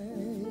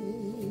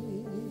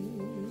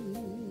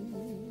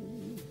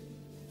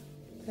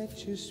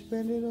 that you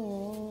spend it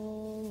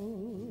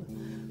all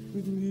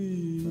with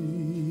me.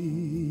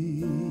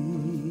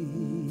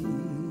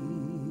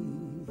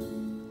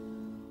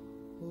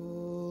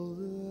 All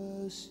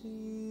the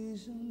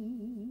seasons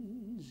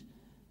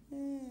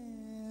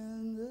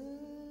and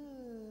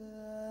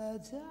the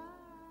times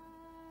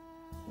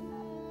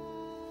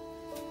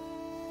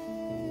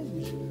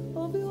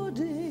of your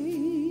days,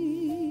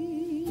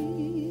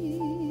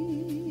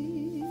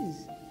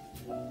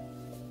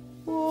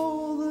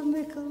 all the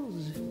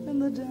nickels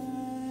and the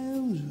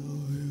dimes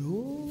of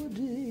your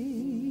days,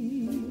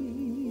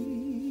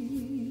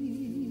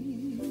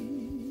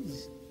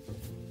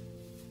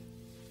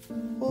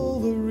 all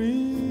the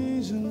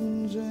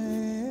reasons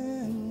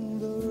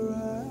and the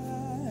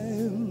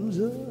rhymes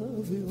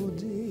of your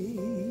days,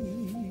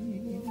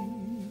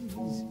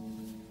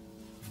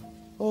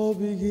 all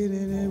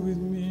beginning with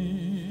me.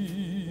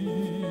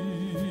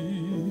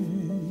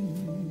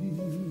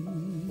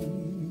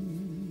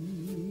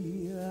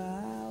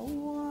 I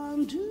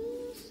want to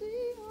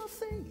see your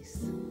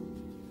face.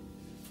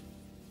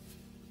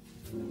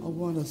 I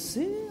want to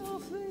see your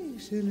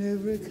face in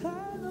every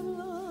kind of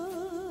light.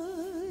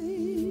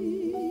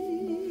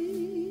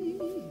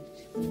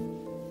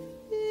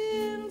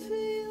 In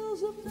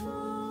fields of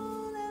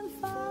dawn and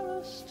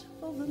forest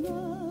of the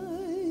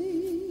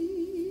night.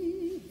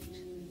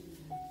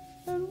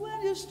 And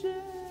when you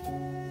stand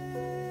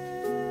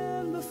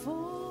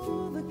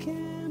before the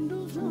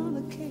candles on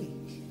a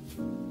cake,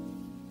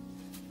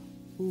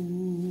 oh,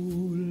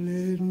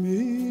 let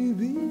me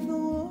be the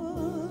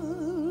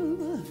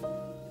one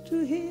to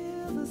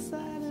hear the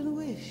silent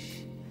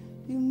wish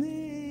you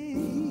make.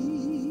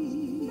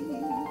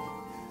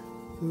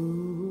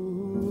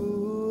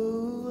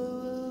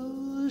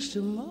 Those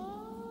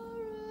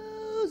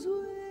tomorrows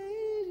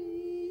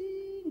waiting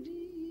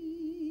deep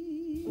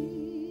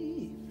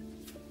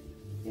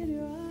in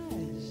your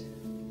eyes.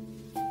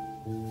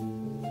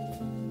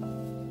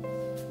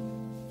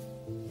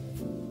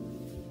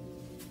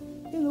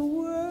 In a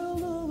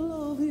world of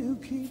love you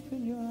keep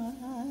in your eyes,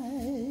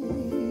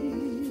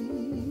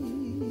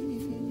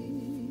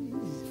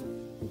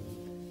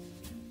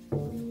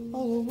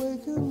 I'll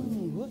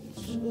awaken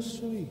what's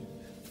asleep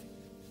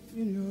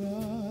in your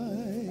eyes.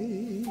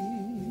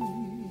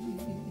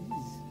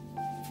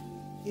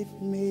 It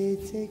may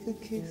take a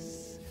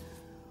kiss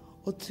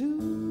or two,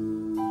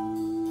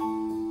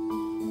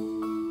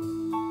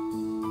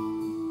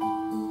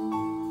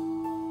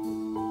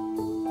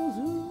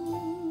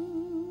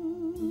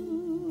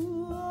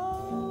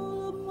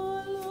 all of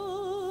my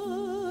life.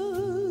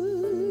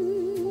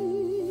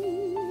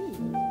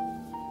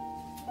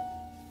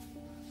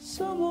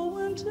 Summer,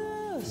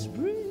 winter,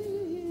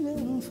 spring,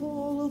 and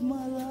fall of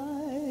my life.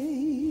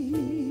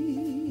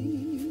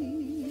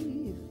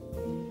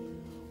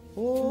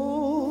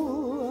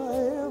 All I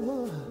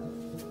ever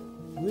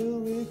will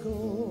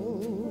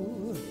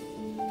recall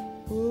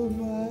of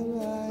my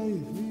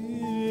life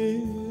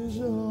is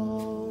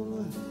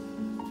all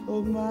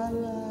of my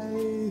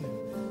life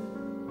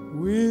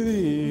with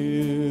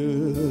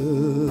you.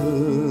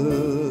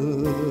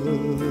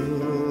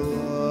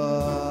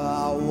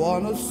 I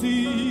wanna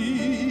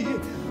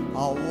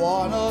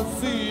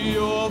see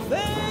your face.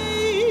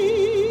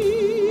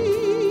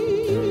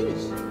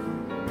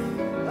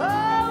 I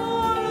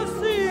wanna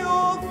see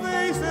your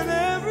face in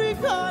every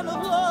kind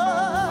of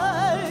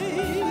light.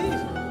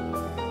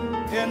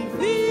 In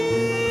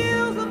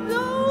fields of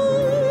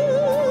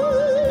dawn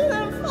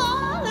and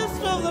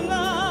forest of the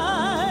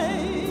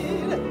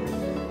night.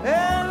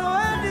 And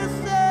when you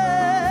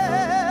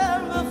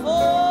stand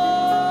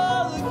before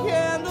the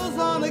candles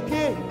on the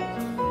cake,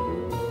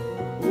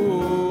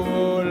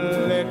 oh,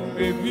 let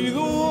me be the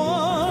one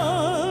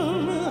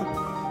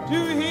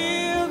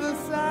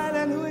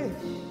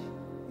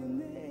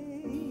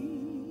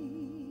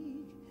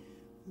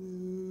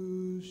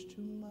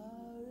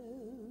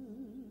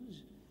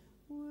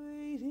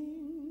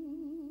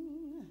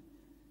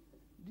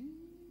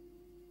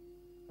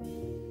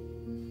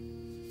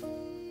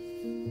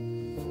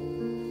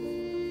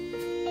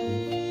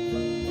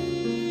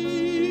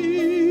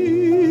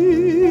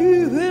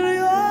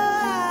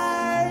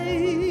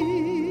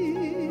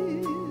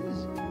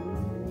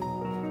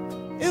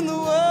in the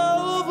well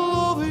of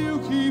love you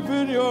keep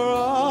in your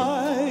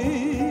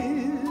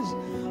eyes.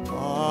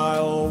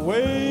 I'll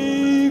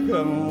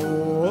awaken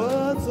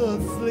what's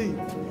asleep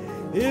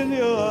in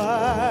your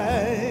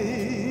eyes.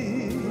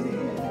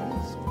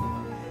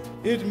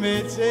 It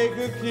may take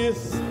a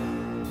kiss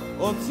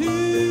or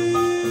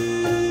two,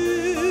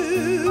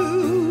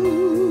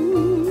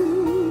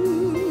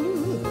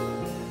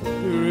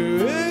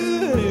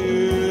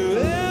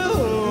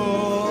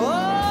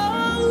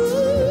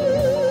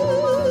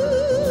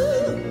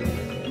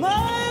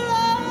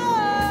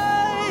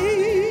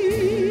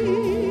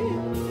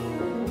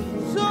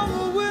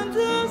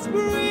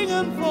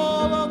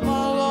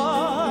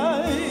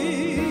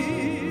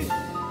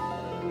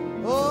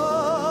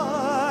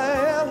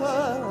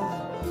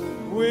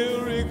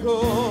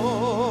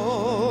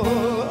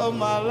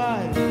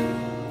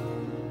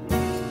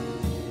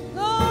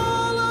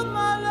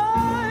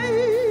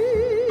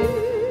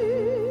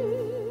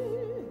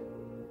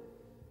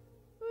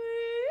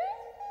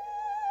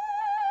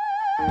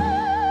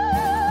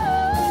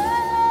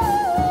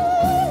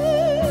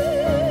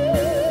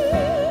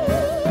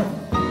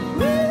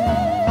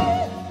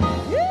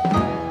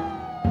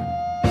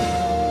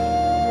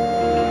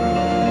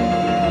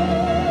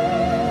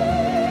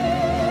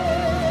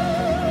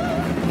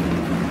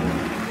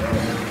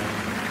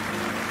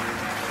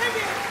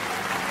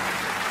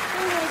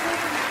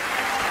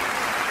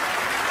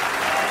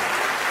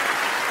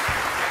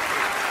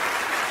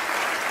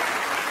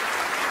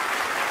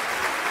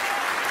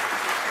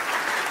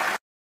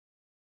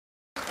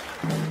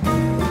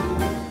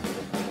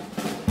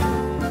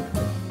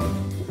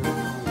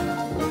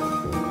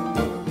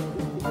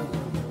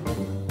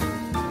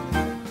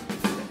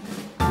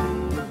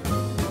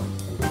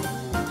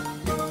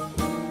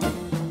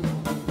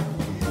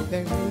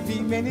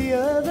 many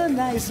other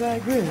nights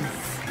like this,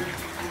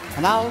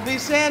 and I'll be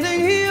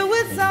standing here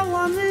with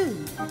someone new.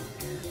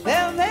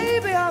 There may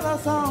be other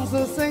songs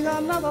to sing,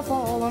 another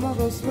fall,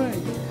 another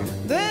spring.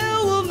 There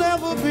will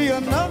never be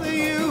another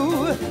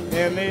you.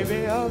 There may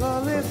be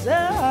other lips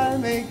that I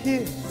may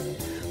kiss,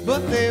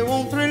 but they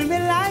won't thrill me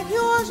like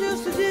yours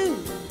used to do.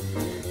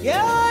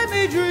 Yeah, I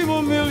may dream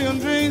a million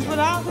dreams, but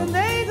how can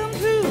they come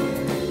true?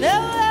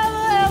 Never,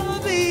 ever, ever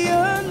be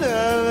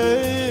another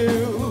you.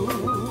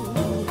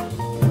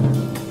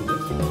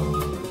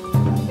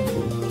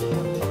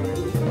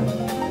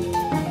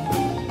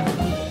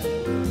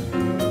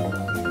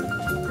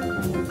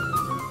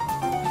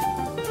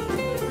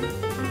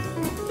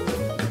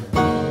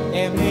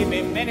 There may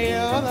be many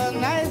other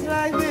nights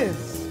like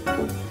this.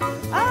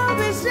 I'll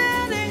be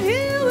standing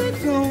here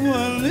with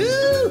someone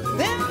new.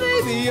 There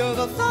may be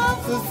other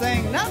songs to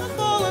sing, another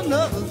fall,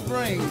 another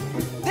spring.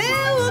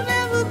 There will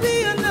never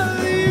be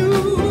another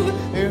you.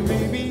 There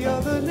may be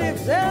other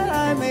lips that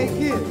I may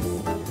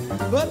kiss,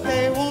 but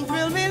they won't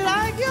thrill me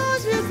like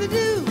yours used to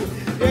do.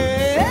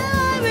 Yeah,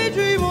 I may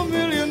dream a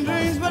million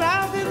dreams, but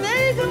how can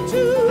they come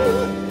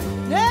true?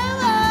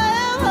 Never,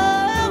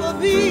 ever, ever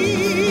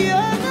be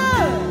another.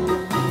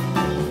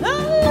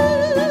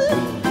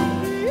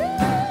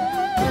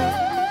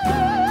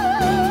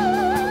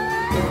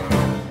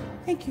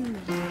 Thank you.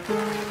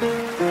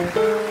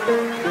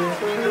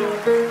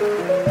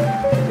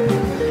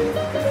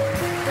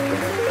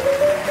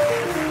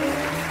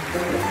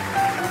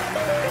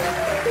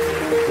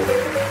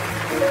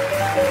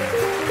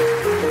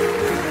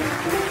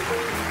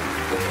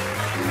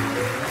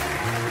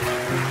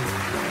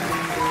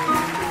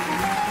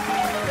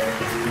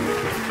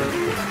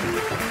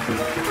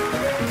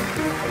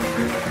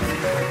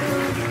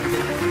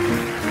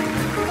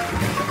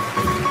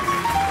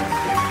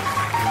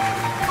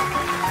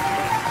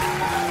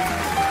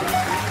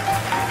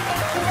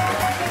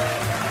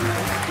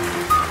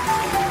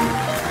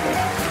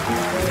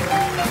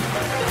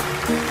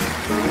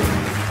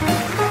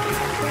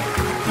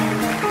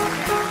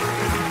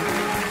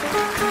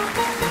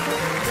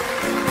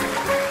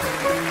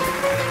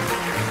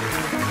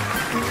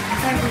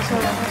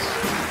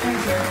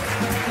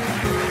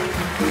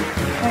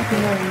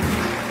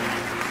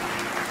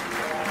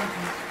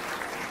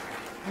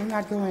 I'm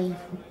not going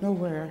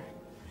nowhere.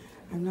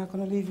 I'm not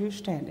going to leave you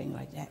standing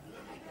like that.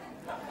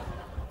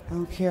 I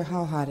don't care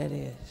how hot it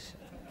is.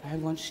 I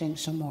want to sing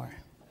some more.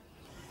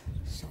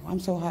 So I'm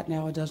so hot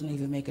now it doesn't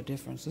even make a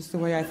difference. It's the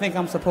way I think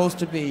I'm supposed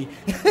to be.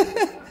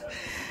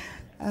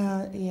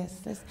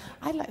 Yes,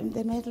 I like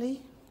the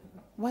medley.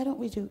 Why don't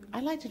we do?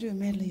 I like to do a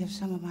medley of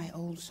some of my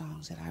old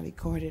songs that I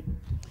recorded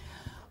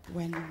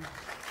when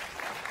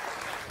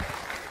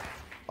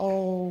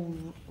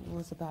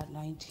was about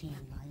 19.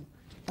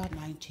 About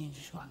 19,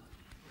 sure.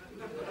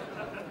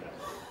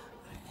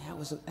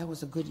 That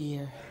was a good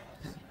year,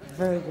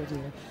 very good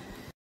year.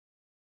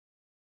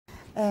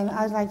 And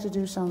I'd like to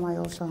do some of my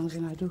old songs,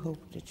 and I do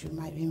hope that you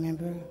might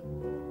remember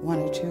one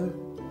or two.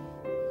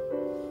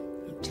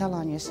 Tell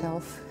on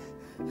yourself.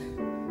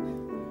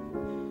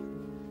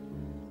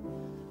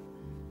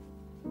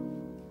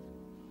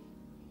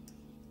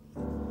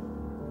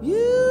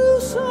 You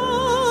say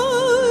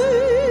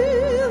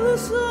the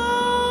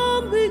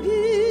song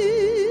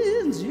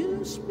begins,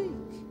 you speak,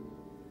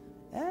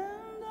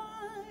 and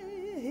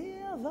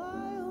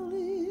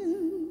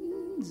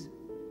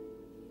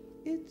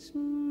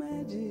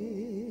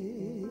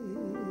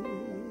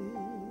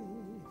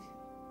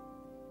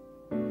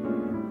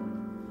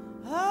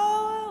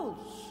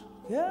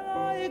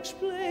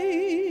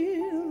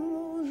explain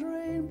those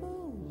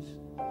rainbows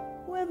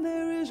when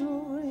there is no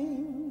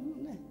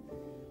rain.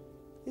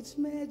 It's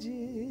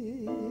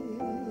magic.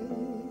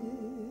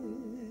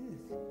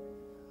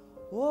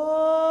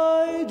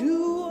 Why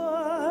do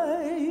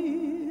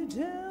I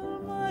tell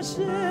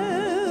myself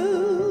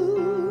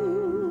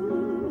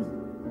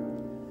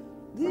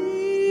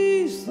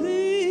these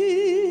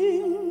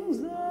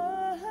things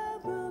that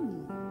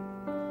happen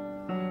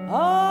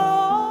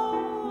are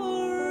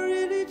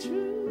really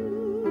true?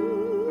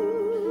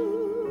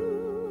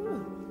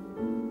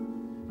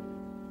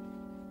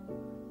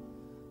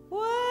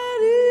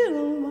 Well,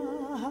 in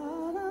my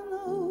heart I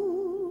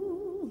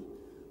know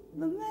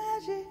the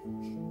magic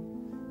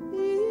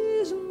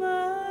is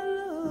my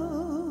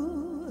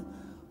love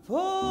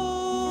for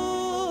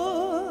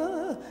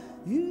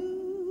you.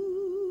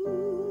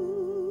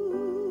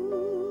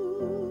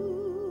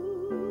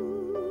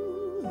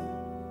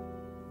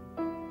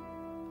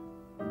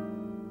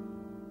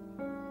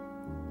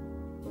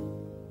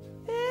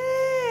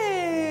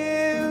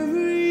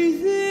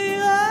 Everything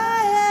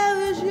I have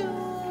is yours.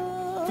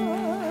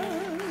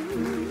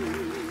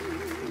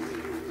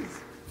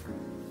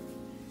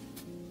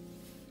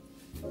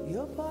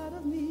 You're part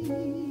of me.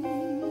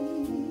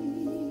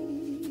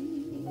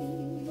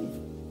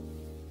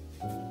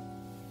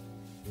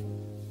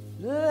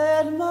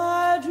 Let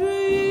my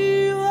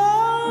dream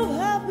of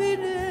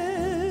happiness,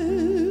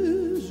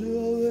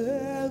 of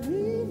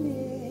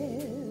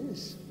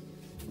happiness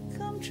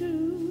come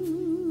true.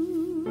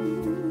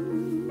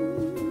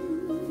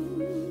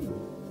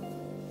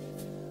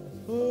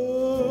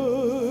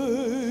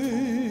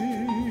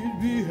 I'd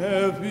be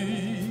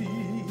happy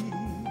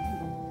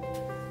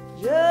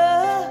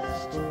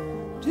just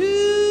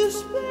to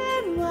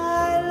spend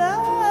my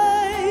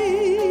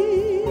life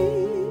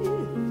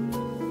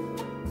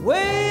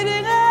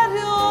waiting at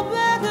your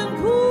beck and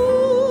call.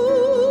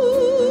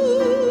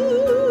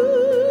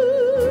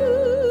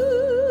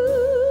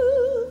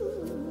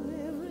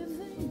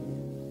 Everything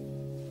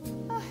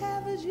I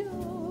have is yours.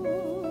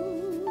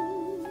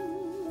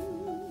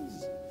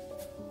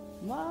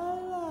 My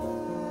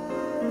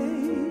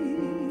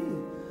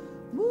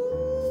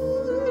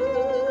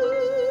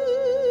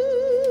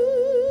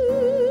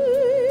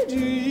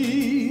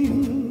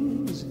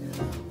dreams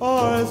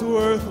are as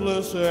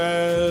worthless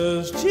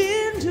as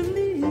tin to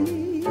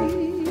me.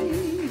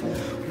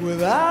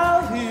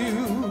 Without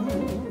you,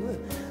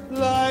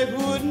 life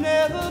would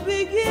never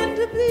begin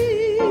to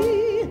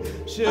be.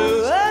 So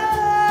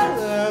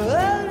love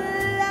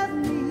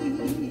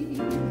me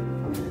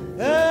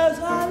as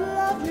I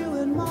love you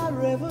in my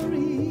reverie.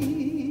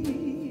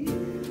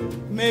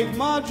 Make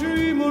my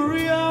dream a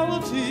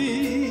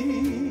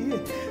reality.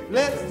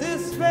 Let's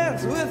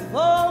dispense with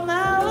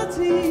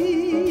formality.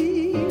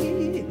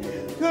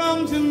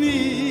 Come to me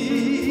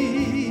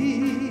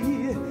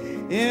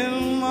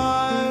in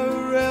my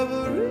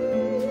reverie.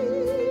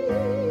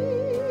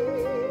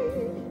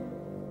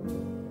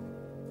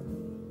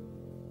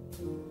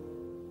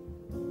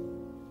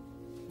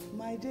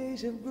 My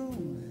days have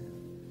grown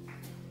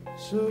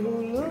so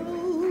lonely.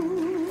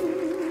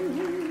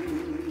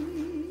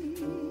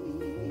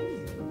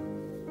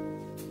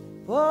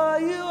 For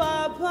you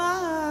I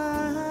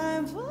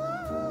pine,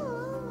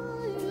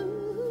 for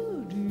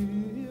you,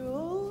 dear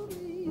old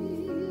me.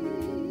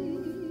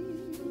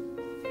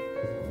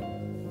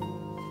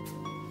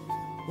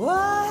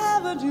 Why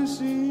haven't you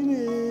seen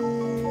it?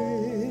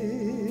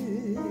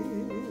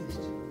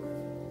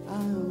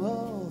 I'm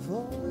all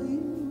for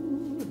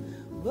you,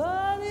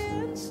 but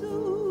in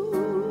soon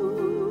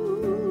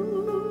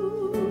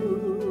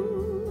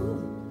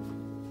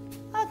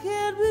I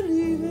can't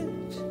believe it.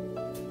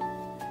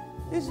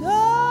 It's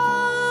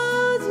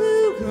hard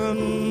to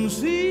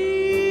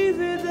conceive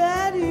it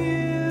that you'd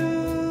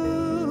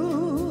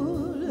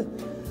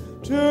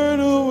turn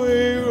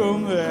away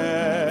romance.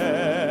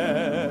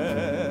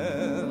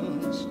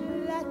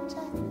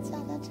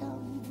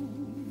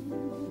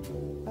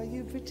 Are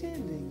you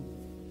pretending?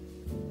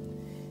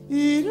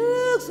 It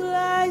looks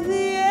like the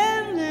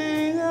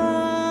ending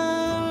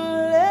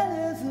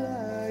unless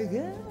I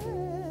get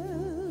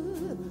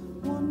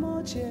one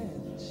more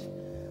chance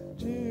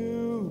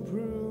to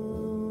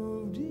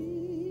prove,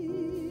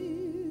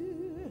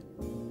 dear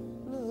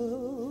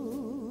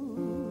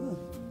love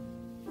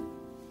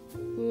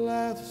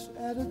laughs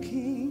at a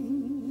king.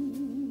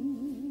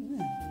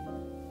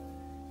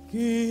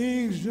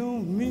 Kings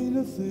don't mean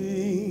a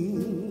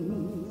thing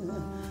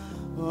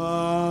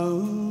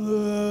on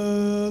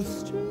the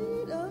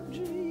street of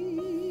dreams.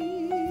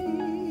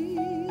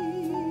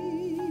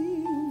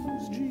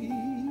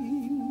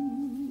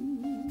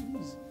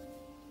 Dreams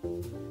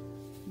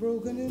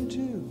broken in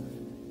two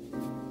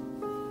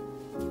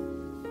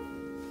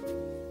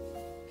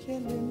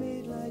can be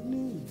made like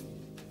new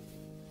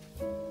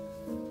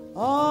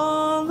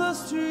on the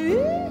street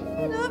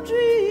of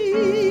dreams.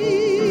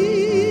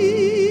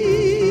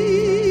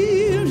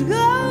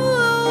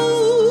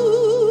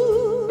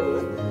 Gold,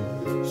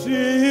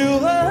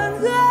 silver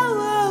and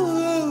gold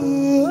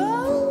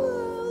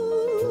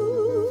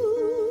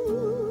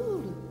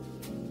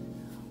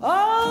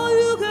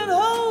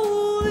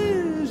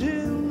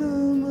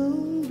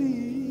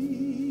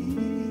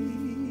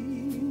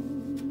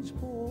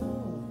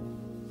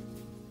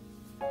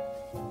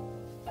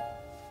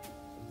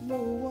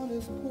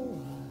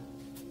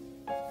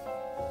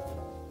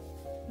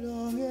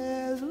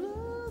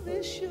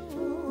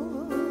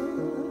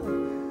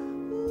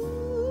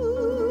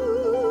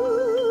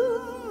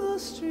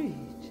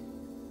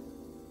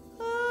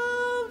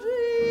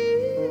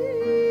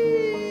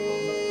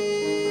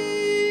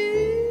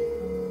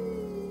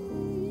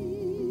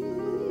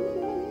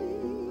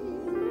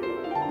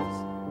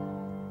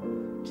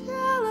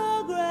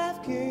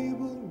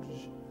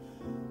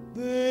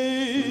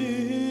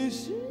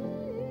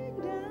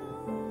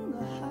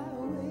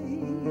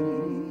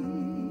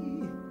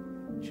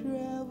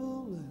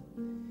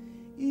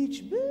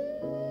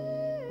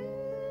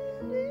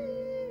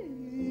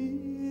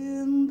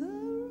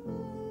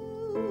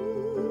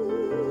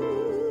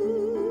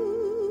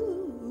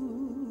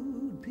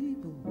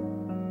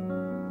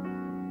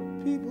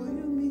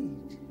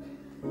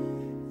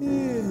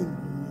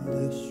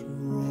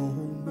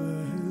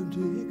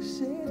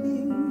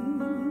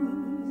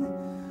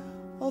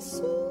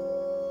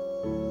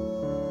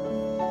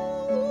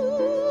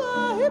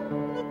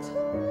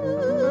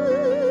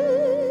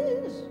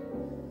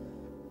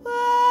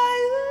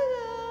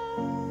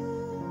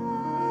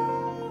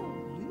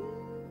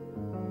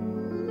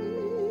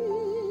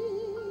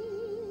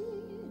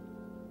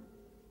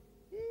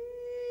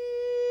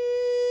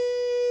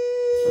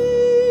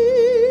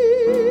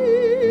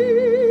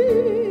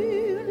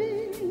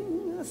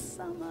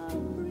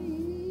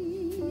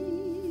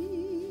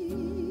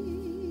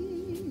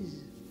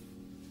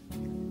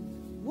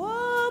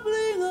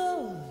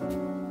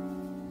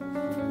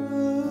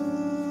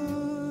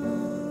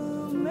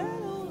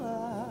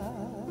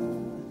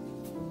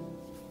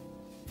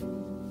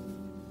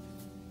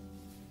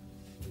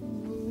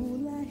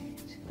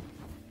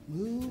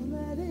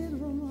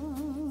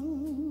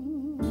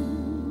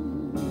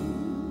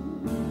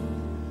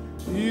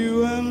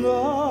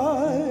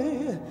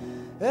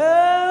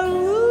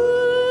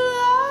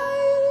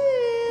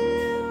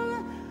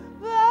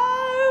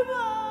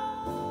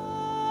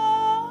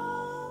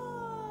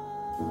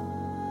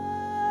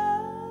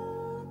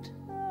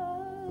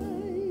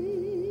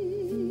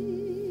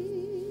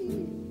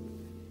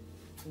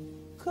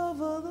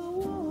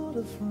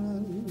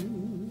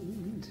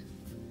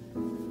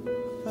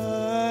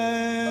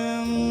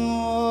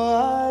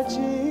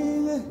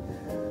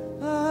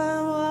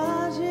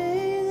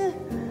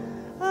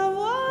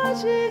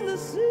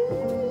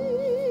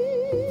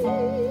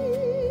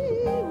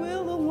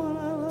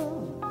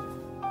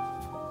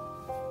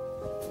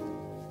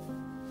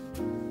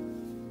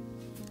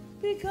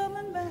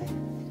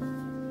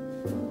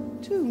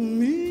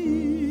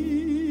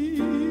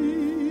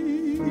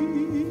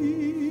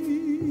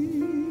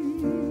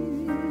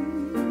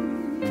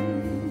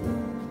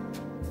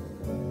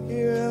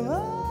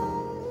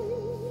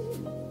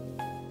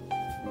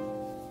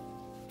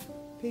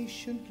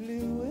Patiently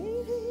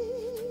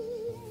waiting,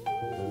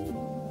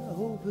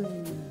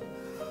 hoping,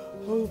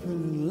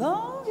 hoping,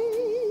 longing.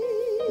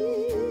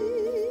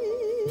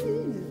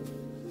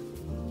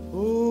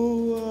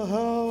 Oh,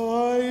 how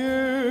I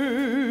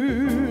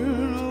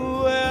yearn,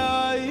 where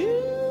are you?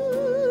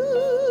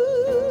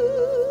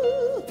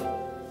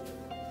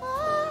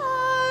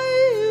 Are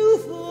you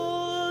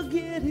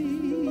forgetting?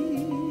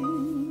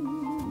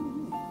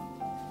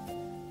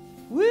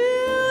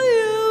 Will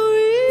you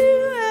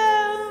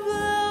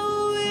remember?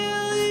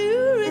 Will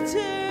you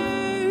return?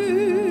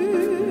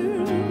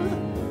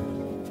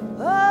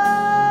 I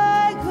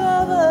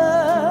cover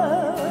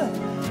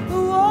the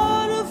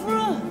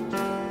waterfront,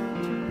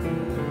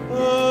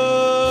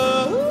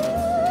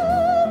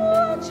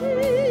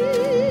 watching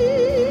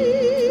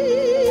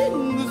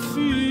the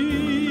sea.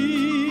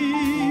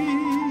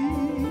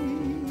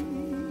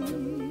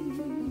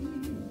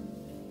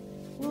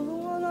 Will the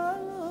one I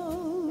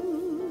love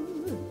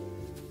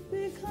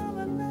be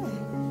coming back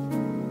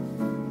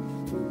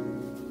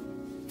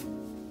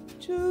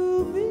to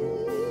me?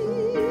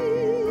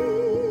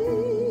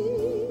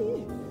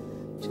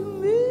 To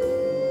me,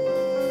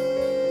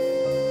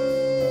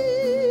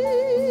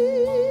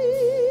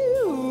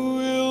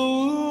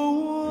 will the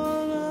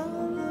one I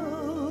love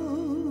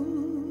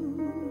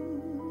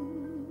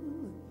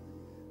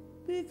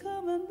be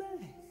coming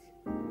back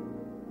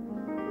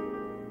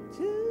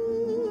to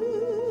me?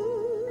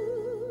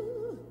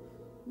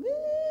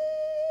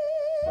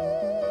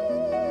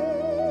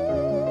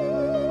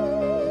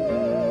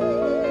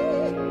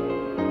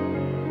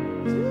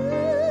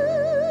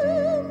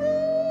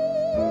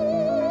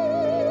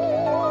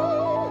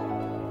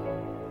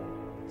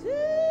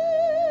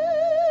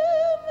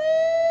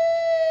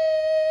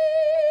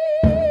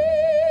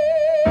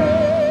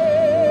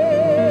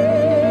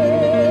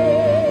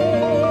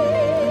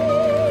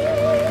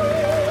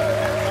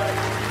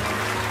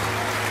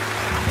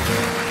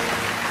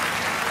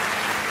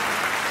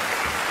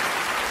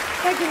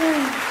 Thank you very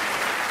much.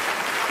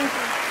 Thank you.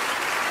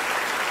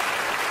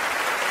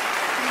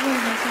 Very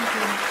much, thank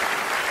you.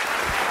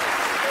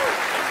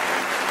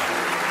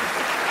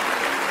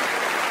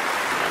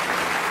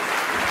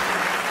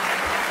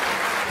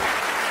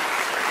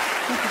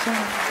 Thank you so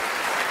much.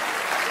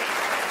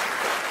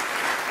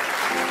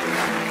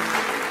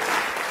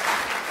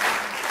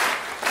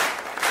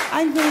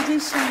 I'm going to do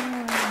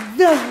some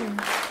very,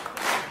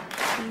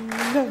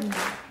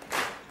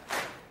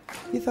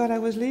 thought I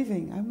was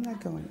leaving. I'm not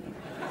going.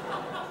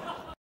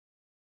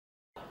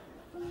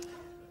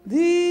 The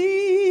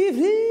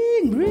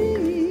evening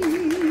breeze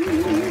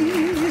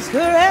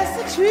caress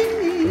the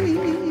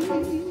trees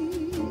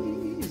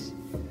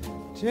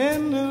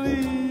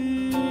tenderly.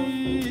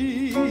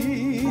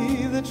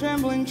 The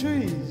trembling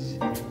trees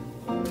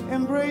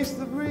embrace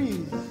the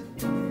breeze.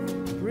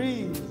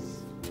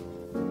 Breeze,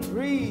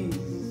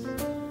 breeze,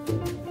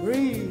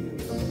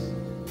 breeze.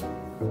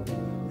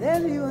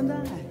 Then you and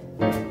I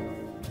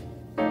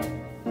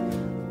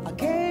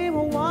came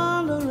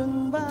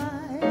wandering by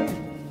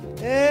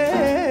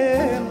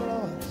and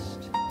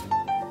lost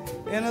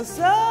in a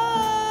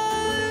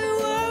sigh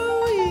where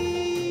we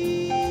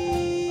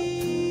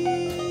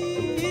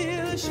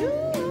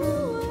sure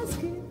was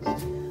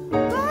kissed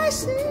by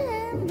sea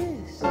and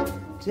mist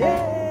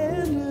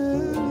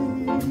tenderly.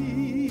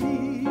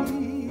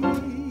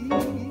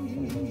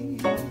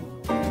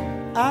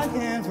 I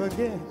can't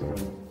forget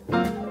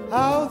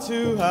how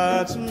two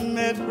hearts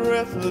met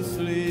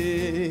breathlessly.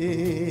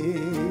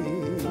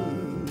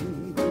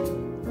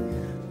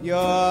 Your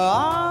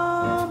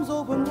arms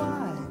open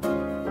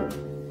wide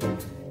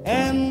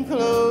and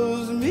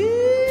closed me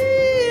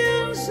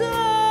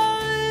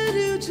inside.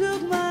 You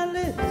took my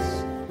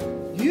lips,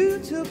 you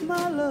took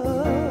my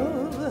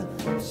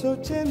love so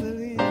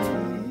tenderly.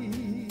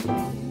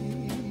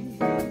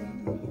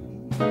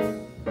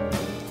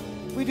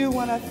 We do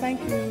want to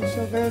thank you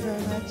so very,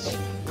 very much,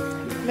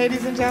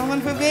 ladies and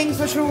gentlemen, for being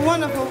such a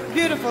wonderful,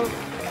 beautiful,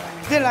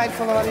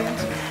 delightful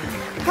audience.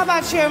 How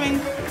about sharing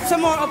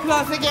some more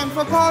applause again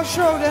for Paul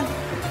Schroeder,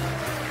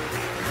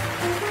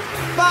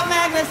 Bob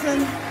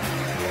Magnuson,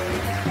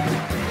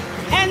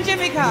 and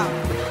Jimmy Cobb.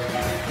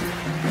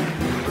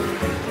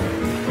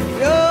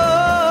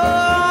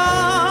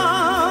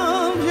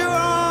 Your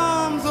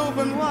arms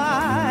open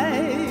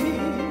wide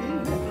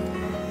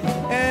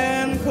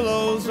and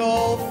closed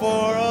all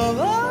four of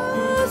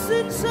us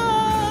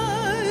inside.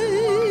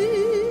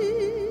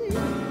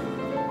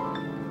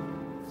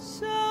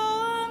 So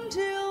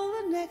until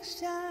the next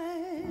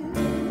time,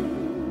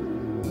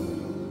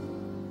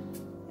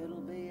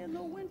 it'll be in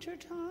the winter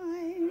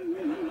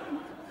time.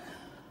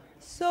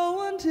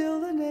 So until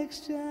the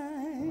next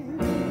time,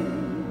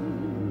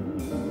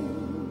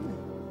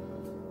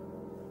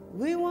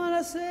 we want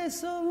to say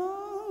so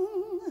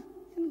long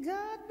and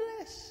God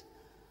bless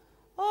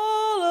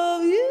all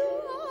of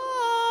you.